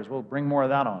waters, we'll bring more of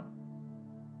that on.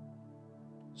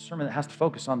 A sermon that has to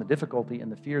focus on the difficulty and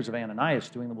the fears of Ananias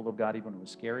doing the will of God even when it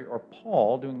was scary, or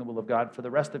Paul doing the will of God for the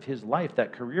rest of his life,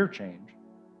 that career change,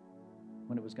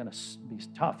 when it was going to be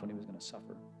tough, when he was going to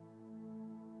suffer.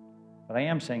 But I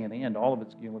am saying in the end, all of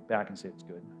it, you look back and say it's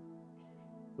good.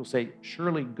 You'll say,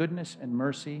 surely goodness and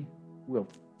mercy will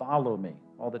follow me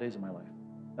all the days of my life.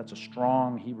 That's a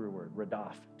strong Hebrew word,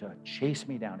 radaf, to chase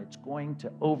me down. It's going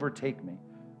to overtake me,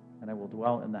 and I will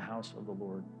dwell in the house of the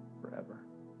Lord forever.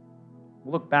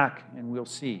 We'll look back and we'll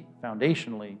see,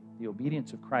 foundationally, the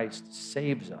obedience of Christ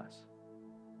saves us.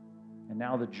 And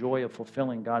now the joy of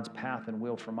fulfilling God's path and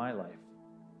will for my life,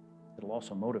 it'll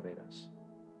also motivate us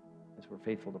as we're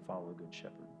faithful to follow the Good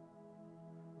Shepherd.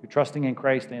 If you're trusting in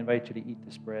Christ, I invite you to eat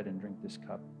this bread and drink this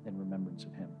cup in remembrance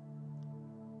of him.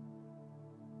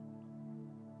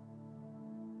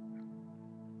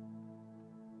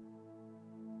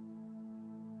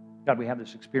 God, we have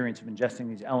this experience of ingesting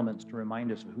these elements to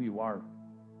remind us of who you are.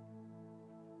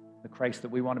 The Christ that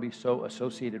we want to be so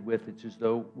associated with, it's as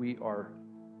though we are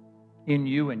in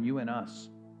you and you in us.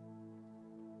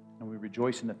 And we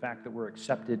rejoice in the fact that we're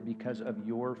accepted because of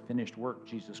your finished work,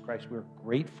 Jesus Christ. We're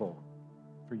grateful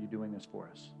for you doing this for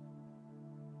us.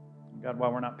 And God,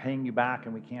 while we're not paying you back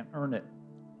and we can't earn it,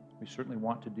 we certainly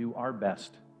want to do our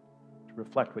best to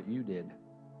reflect what you did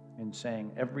in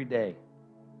saying every day,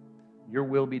 your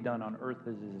will be done on earth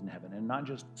as it is in heaven. And not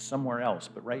just somewhere else,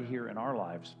 but right here in our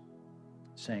lives,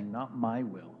 saying, not my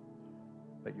will,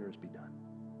 but yours be done.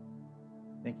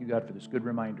 Thank you, God, for this good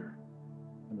reminder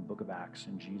in the book of Acts.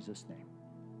 In Jesus' name,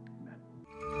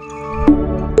 amen.